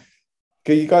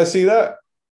 Can you guys see that?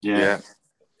 Yeah.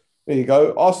 There you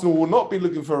go. Arsenal will not be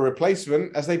looking for a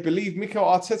replacement as they believe Mikel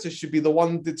Arteta should be the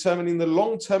one determining the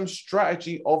long-term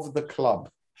strategy of the club.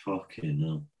 Fucking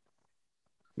hell.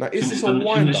 Now, is this a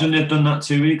wind-up? Shouldn't they have done that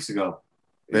 2 weeks ago?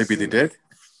 Maybe they did.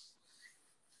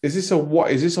 Is this a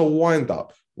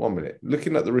wind-up? 1 minute.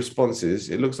 Looking at the responses,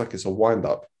 it looks like it's a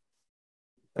wind-up.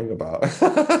 Hang about.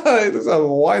 It looks like a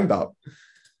wind-up.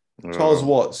 Charles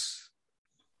Watts.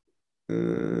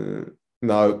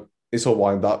 No. It's a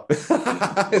wind up.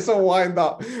 It's a wind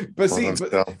up. But see,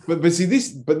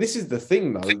 this is the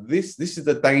thing though. This is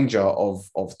the danger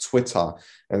of Twitter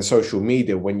and social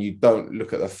media when you don't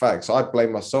look at the facts. I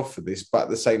blame myself for this, but at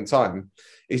the same time,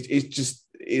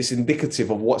 it's indicative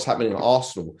of what's happening at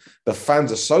Arsenal. The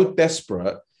fans are so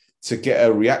desperate to get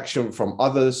a reaction from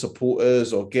other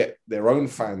supporters or get their own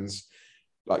fans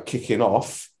like kicking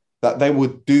off that they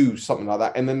would do something like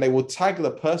that, and then they will tag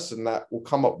the person that will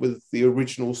come up with the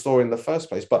original story in the first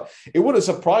place. But it wouldn't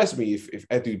surprise me if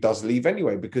Edu does leave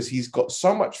anyway, because he's got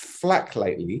so much flack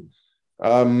lately.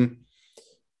 And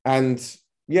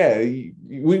yeah,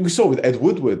 we saw with Ed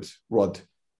Woodward, Rod,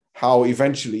 how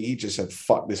eventually he just said,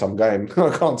 fuck this, I'm going.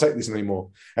 I can't take this anymore.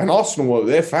 And Arsenal,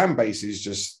 their fan base is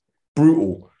just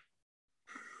brutal.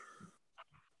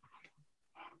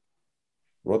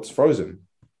 Rod's frozen.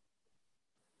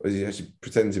 Or is he actually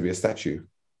pretending to be a statue?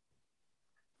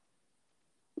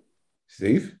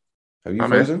 Steve, have you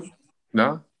frozen?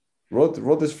 No.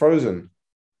 Rod is frozen.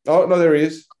 Oh, no, there he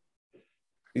is.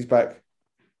 He's back.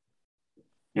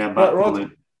 Yeah, I'm back. Right,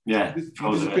 Rod? Yeah,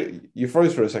 you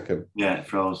froze for a second. Yeah, it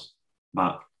froze.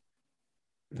 Back.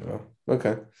 Oh,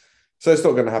 okay. So it's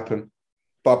not going to happen.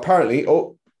 But apparently,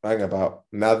 hang about.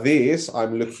 Now this,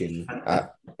 I'm looking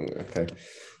at. Okay.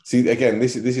 See, again,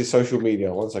 this is social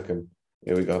media. 1 second.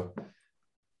 Here we go.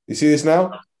 You see this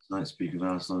now? Nice speaker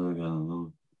Barcelona.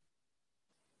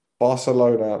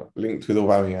 Barcelona linked with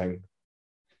Aubameyang.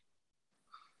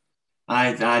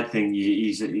 I think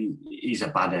he's a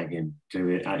bad egg into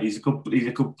it. He's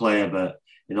a good player, but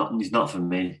he's not for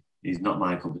me. He's not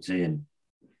my cup of tea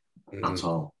at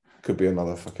all. Could be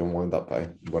another fucking wind up, eh?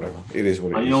 Whatever. It is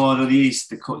what it is. You know what?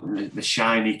 The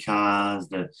shiny cars,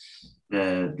 the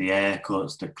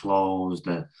haircuts, the clothes,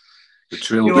 the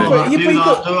trill. Do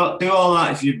all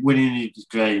that if you're winning. It's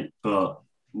great, but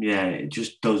yeah, it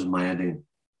just does my head in.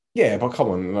 Yeah, but come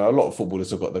on, a lot of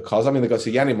footballers have got the cars. I mean, they go to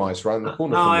Yanimais around the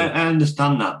corner. No, I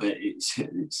understand that, but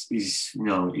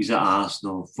he's at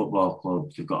Arsenal Football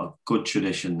Club. They've got a good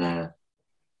tradition there.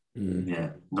 Yeah,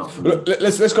 not for me.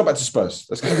 Let's go back to Spurs.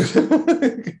 Let's go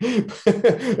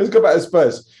back to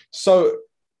Spurs. So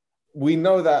we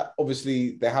know that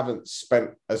obviously they haven't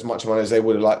spent as much money as they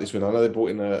would have liked this win. I know they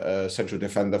brought in a central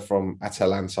defender from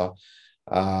Atalanta.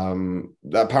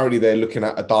 Apparently they're looking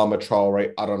at Adama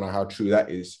Traore. I don't know how true that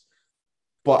is.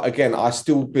 But again, I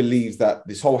still believe that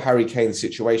this whole Harry Kane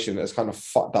situation has kind of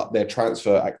fucked up their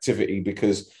transfer activity,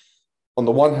 because on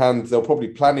the one hand, they're probably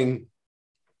planning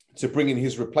to bring in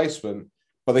his replacement,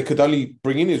 but they could only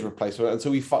bring in his replacement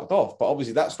until he fucked off. But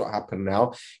obviously that's not happened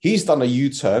now. He's done a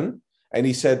U-turn and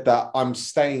he said that I'm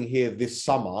staying here this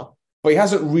summer, but he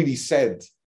hasn't really said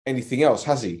anything else,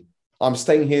 has he? I'm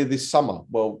staying here this summer.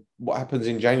 Well, what happens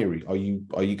in January? Are you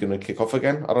going to kick off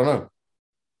again? I don't know.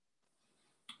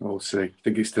 We'll see. I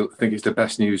think it's the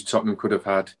best news Tottenham could have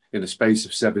had in the space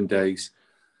of 7 days.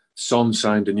 Son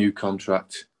signed a new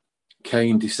contract.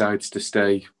 Kane decides to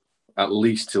stay at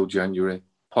least till January,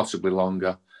 possibly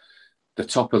longer. The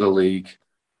top of the league.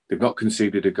 They've not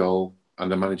conceded a goal,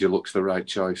 and the manager looks the right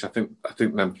choice. I think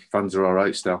them fans are all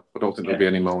right still. I don't think there'll be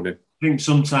any moaning. I think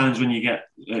sometimes when you get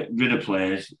rid of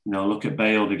players, look at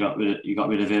Bale. You got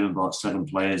rid of him and bought 7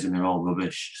 players, and they're all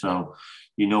rubbish. So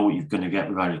you know what you're going to get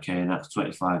with Harry Kane. That's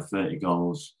 25, 30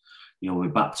 goals. We're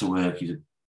back to work. He's a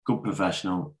good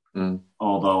professional.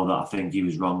 Although that I think he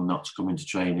was wrong not to come into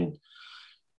training.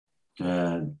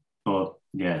 But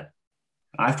yeah,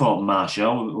 I thought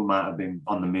Martial might have been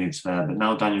on the moves there, but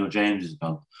now Daniel James is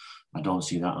gone. I don't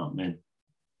see that happening.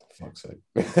 Fuck's sake.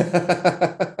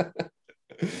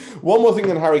 One more thing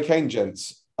on Harry Kane,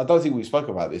 gents. I don't think we spoke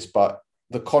about this, but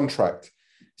the contract,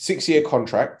 6-year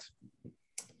contract,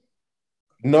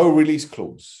 no release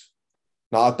clause.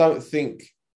 Now, I don't think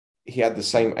he had the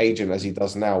same agent as he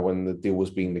does now when the deal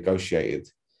was being negotiated.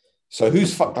 So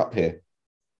who's fucked up here?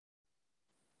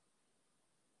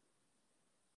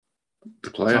 The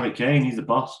player. Harry Kane, he's the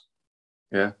boss.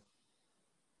 Yeah.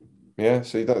 Yeah,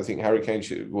 so you don't think Harry Kane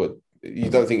should... What? You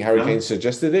don't think Harry Kane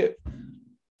suggested it?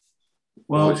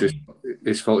 Well, it's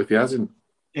his fault if he hasn't.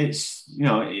 It's,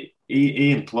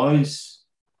 he employs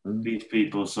these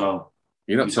people, so...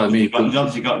 You're not telling me... He's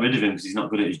obviously got rid of him because he's not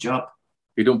good at his job.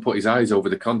 He don't put his eyes over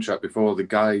the contract before the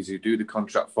guys who do the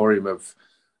contract for him have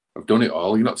done it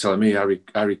all. You're not telling me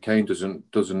Harry Kane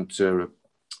doesn't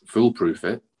foolproof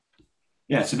it.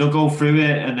 Yeah, so they'll go through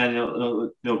it, and then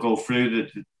they'll go through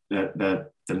the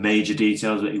major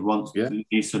details that he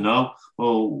needs to know.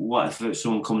 Well, what if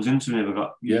someone comes into him?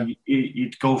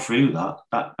 You'd go through that.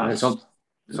 That's on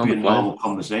a normal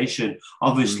conversation.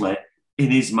 Obviously,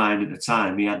 in his mind at the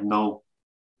time, he had no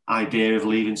idea of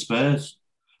leaving Spurs.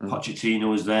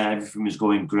 Pochettino was there, everything was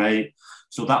going great.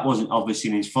 So that wasn't obviously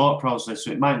in his thought process.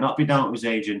 So it might not be down to his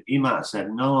agent. He might have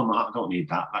said, no, I don't need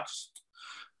that.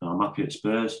 I'm happy at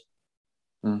Spurs.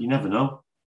 You never know.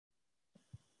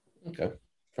 Okay,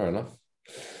 fair enough.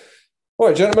 All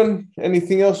right, gentlemen,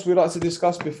 anything else we'd like to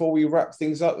discuss before we wrap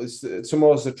things up?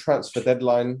 Tomorrow's the transfer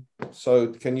deadline. So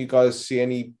can you guys see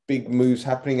any big moves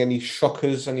happening, any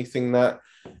shockers, anything that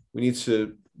we need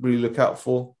to really look out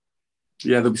for?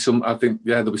 Yeah, there'll be some. I think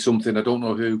there'll be something. I don't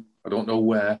know who. I don't know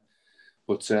where,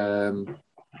 but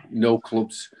no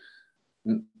clubs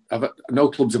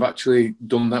have actually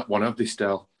done that one, have they,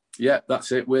 Stel? Yeah,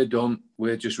 that's it. We're done.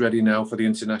 We're just ready now for the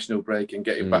international break and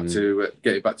getting back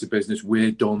to business.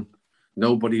 We're done.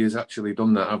 Nobody has actually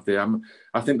done that, have they? I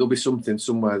think there'll be something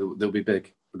somewhere that'll be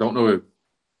big. I don't know who.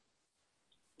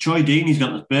 Troy Deeney's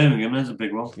gone to Birmingham. There's a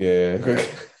big one. Yeah.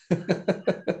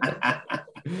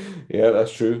 Yeah,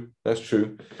 that's true. That's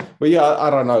true. But yeah, I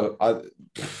don't know.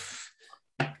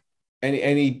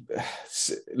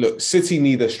 Look, City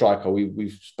need a striker.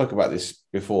 We've spoke about this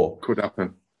before. Could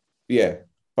happen. Yeah,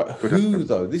 but who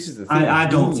though? This is the thing. I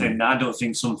don't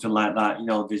think something like that. You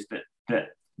know,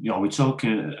 we're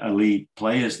talking elite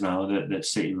players now that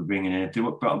City were bringing in. They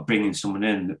were bringing someone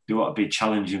in. They want to be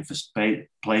challenging for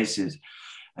places.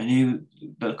 And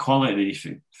the quality. You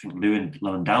think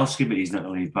Lewandowski, but he's not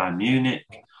going to leave Bayern Munich.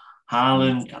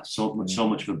 Haaland, that's so much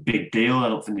of a big deal. I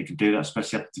don't think they can do that,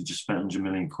 especially after they just spent 100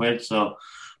 million quid. So I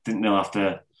think they'll have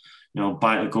to,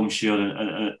 bite the gumshoe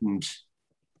and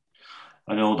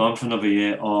hold on for another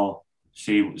year, or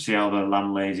see how the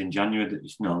land lays in January.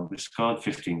 They scored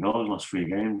 15 goals in the last 3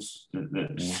 games.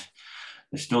 They're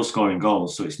still scoring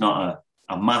goals, so it's not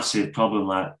a massive problem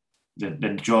like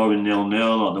they're drawing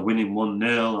 0-0 or they're winning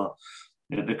 1-0 or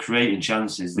they're creating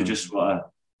chances. They just want to,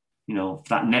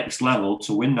 that next level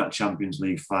to win that Champions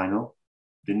League final.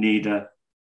 They need a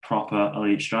proper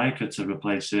elite striker to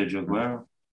replace Sergio Aguero.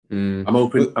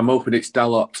 I'm hoping it's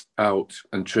Dalot out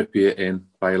and Trippier in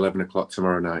by 11 o'clock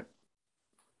tomorrow night.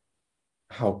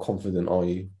 How confident are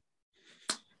you?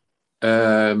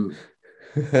 I'm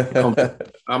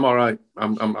all right.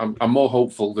 I'm more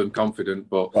hopeful than confident,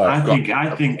 but I think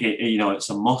it's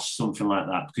a must, something like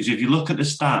that, because if you look at the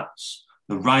stats,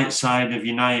 the right side of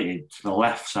United to the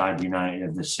left side of United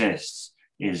of the assists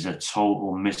is a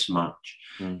total mismatch.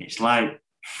 It's like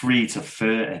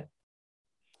 3-30.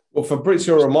 Well,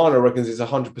 Fabrizio Romano reckons it's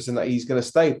 100% that he's going to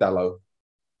stay, Dalot.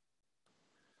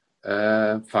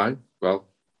 Fine. Well,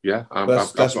 yeah.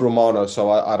 That's Romano, so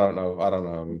I don't know. I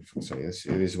mean, it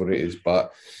is what it is,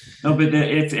 but... No, but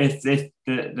if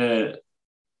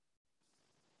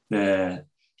the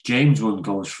James one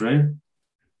goes through...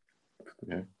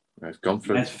 Yeah. It's gone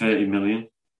through. That's 30 million.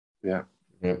 Yeah,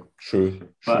 true.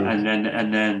 And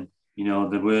then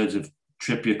the words of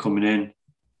Trippier coming in.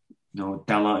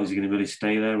 Dalot, is he going to really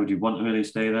stay there? Would you want to really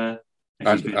stay there? If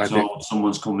he's been told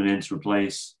someone's coming in to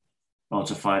replace or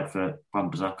to fight for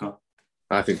Wan-Bissaka?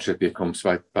 I think Trippier comes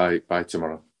by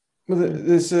tomorrow. Well,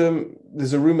 there's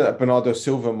a rumour that Bernardo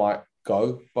Silva might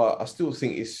go, but I still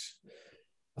think it's.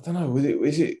 I don't know. I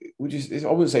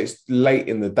wouldn't say it's late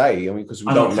in the day. I mean, because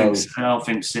I don't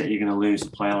think City are going to lose a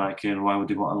player like him. Why would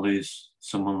they want to lose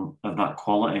someone of that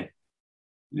quality?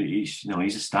 He's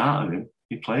a starter.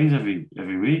 He plays every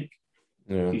week.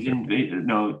 Yeah.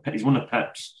 He's one of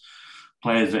Pep's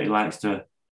players that he likes to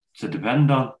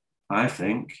depend on, I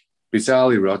think.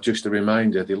 Bizarrely, Rod, just a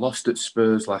reminder, they lost at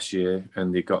Spurs last year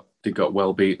and they got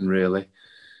well beaten, really.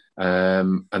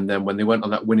 And then when they went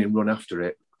on that winning run after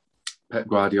it, Pep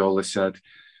Guardiola said,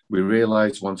 we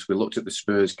realised once we looked at the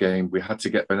Spurs game, we had to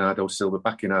get Bernardo Silva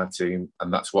back in our team,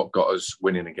 and that's what got us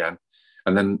winning again.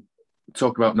 And then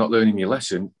talk about not learning your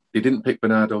lesson. They didn't pick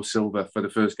Bernardo Silva for the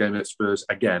first game at Spurs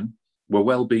again. We're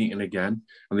well beaten again,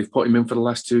 and they've put him in for the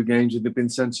last 2 games, and they've been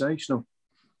sensational.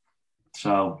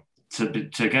 So to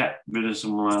get rid of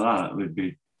someone like that would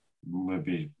be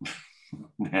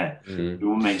yeah, it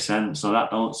wouldn't make sense. So I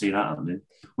don't see that happening.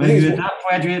 Where have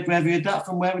you heard that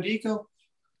from? Where would he go?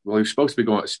 Well, he was supposed to be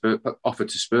going to offered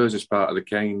to Spurs as part of the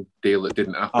Kane deal that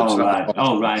didn't happen.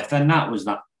 Right. If then that was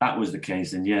the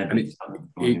case, then yeah. And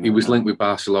he was linked with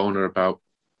Barcelona about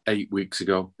 8 weeks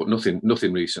ago, but nothing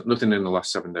recent, nothing in the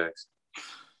last 7 days.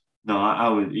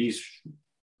 No, he's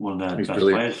one of the best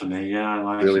players for me. Yeah, I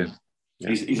like brilliant. him. Yeah.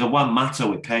 He's a one matter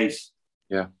with pace.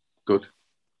 Yeah, good.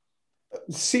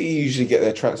 City usually get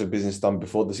their transfer business done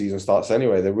before the season starts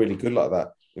anyway. They're really good like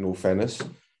that, in all fairness.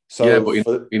 So yeah,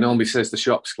 but he normally says the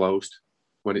shop's closed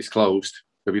when it's closed.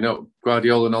 But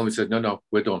Guardiola normally said, no,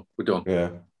 we're done. Yeah.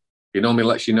 He normally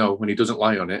lets you know when he doesn't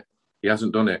lie on it. He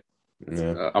hasn't done it.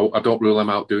 Yeah. I don't rule him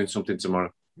out doing something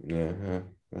tomorrow. Yeah.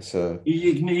 That's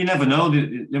You never know.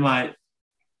 They might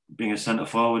bring a centre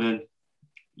forward in.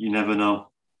 You never know.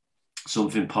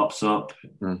 Something pops up.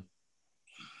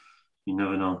 You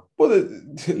never know. Well,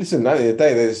 listen, at the end of the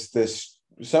day, there's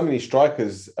so many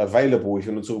strikers available if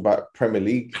you want to talk about Premier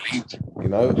League.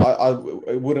 I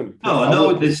wouldn't... No, I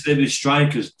know there's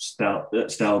strikers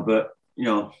still, but,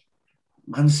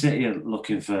 Man City are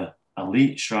looking for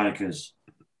elite strikers.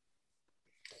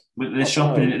 But they're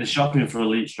shopping for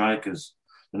elite strikers.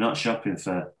 They're not shopping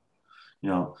for,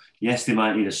 yes, they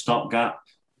might need a stopgap,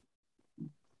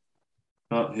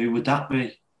 but who would that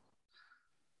be?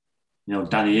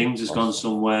 Danny Ings has gone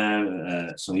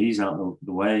somewhere, so he's out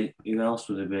the way. Who else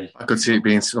would it be? I could see it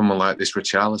being someone like this,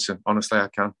 Richarlison. Honestly, I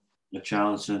can.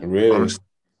 Richarlison. Really? Honestly.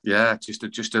 Yeah,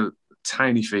 just a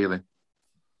tiny feeling.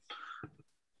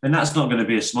 And that's not going to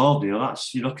be a small deal.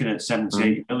 You're looking at 70,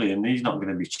 80 million. He's not going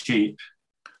to be cheap.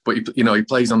 But he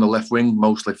plays on the left wing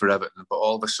mostly for Everton. But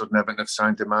all of a sudden, Everton have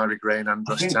signed Damari Gray and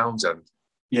Andros Townsend.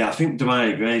 Yeah, I think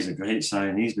Damari Gray's a great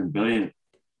sign. He's been brilliant.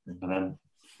 And then,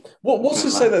 what's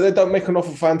to say that they don't make an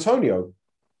offer for Antonio?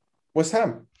 West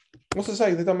Ham. What's to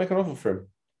say they don't make an offer for him?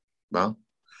 Well,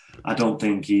 I don't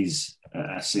think he's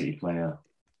a City player.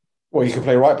 Well, he can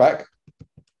play right back.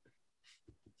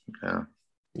 Yeah,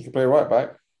 he can play right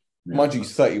back. Yeah. Mind you,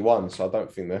 he's 31, so I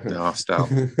don't think that. No, stop.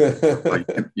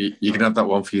 You can have that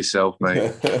one for yourself,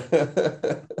 mate.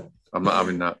 I'm not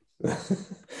having that.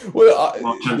 Well,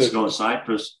 more chance to go to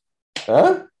Cyprus.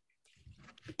 Huh?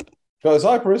 Go to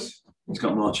Cyprus. He's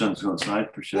got more chance to go to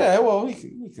Cyprus. Yeah, well, he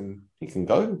can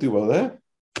go. He'll do well there.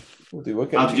 We'll do well.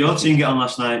 How did your team get on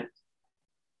last night?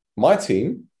 My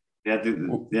team? Yeah,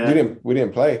 we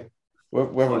didn't play.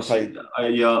 We haven't played.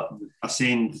 I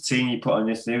seen the team you put on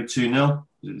yesterday, 2-0.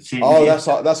 Oh,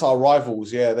 that's our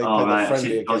rivals. Yeah, they played a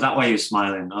friendly. Oh, is that why you're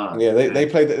smiling? Oh, yeah, they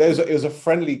played. It was a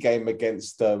friendly game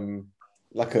against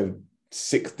like a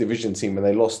 6th division team, and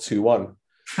they lost 2-1.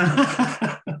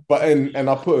 But and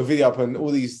I put a video up, and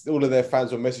all of their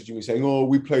fans were messaging me saying, "Oh,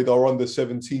 we played our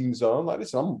under-17s." So I'm like,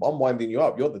 "Listen, I'm winding you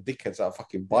up. You're the dickheads that are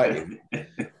fucking biting."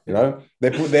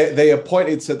 They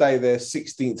appointed today their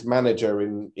 16th manager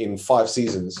in 5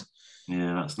 seasons.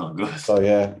 Yeah, that's not good. So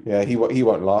yeah, he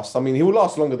won't last. I mean, he will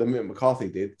last longer than Mick McCarthy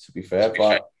did, to be fair.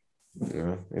 But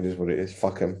it is what it is.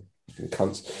 Fuck him,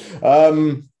 cunts.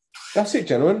 That's it,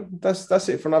 gentlemen. That's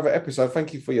it for another episode.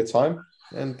 Thank you for your time,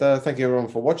 and thank you everyone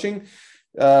for watching.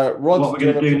 Rod, what we're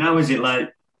going to do now is it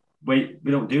like we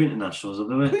don't do internationals,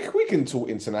 do we? We can talk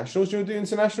internationals. Do you want to do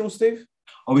internationals, Steve?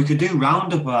 Or we could do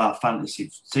roundup our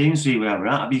fantasy teams, see where we're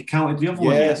at. Have you counted the other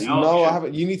one? Yes, no, I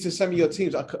haven't. You need to send me your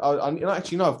teams.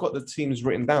 Actually, no, I've got the teams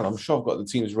written down. I'm sure I've got the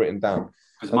teams written down.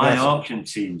 Because my auction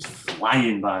team's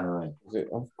flying, by the way.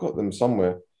 I've got them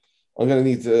somewhere. I'm going to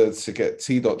need to get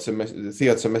Theo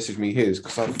to message me his,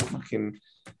 because I've got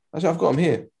them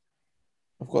here.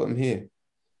 I've got them here.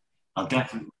 I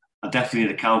definitely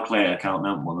need a calculator to count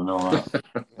that one. I know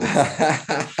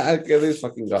that. Get this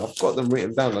fucking guy. I've got them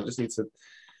written down. I just need to.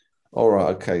 All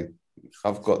right, okay.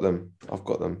 I've got them.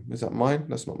 Is that mine?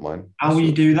 That's not mine. How will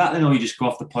you do that then, or you just go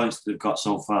off the points that they've got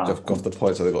so far? Just go off the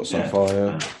points that they've got so far.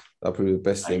 Yeah, that'll be the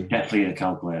best thing. Definitely need a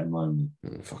calculator, man.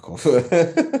 Fuck off. I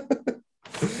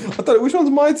don't know which one's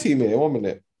my team here. 1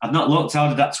 minute. I've not looked. How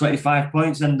did that 25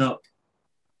 points end up?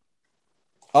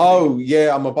 Oh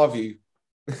yeah, I'm above you.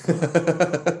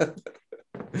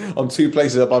 I'm 2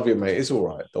 places above you, mate. It's all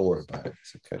right. Don't worry about it.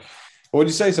 It's okay. What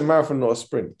did you say? It's a marathon, not a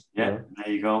sprint. Yeah,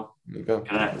 there you go.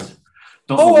 Correct.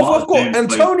 I've got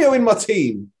Antonio in my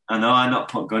team. I know. I not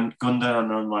put Gunder,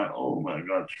 and I'm like, oh my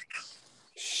god.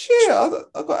 Shit, I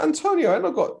got Antonio and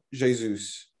I got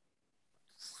Jesus.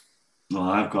 No,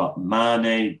 I've got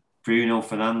Mane, Bruno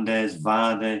Fernandes,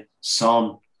 Vardy,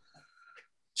 Son,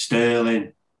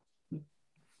 Sterling.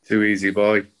 Too easy,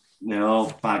 boy. They're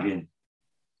all bagging.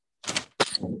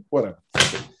 Whatever.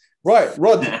 Right,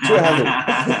 Rod, to your handle.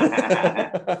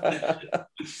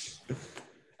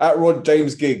 At Rod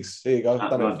James Giggs. Here you go.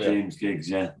 At Rod James Giggs,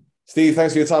 yeah. Steve,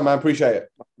 thanks for your time, man. Appreciate it.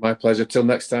 My pleasure. Till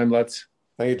next time, lads.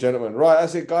 Thank you, gentlemen. Right,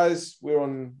 that's it, guys. We're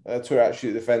on Twitter at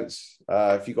Shoot the Fence.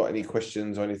 If you got any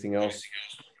questions or anything else,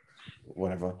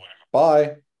 whatever.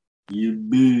 Bye. You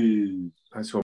boo. Nice one.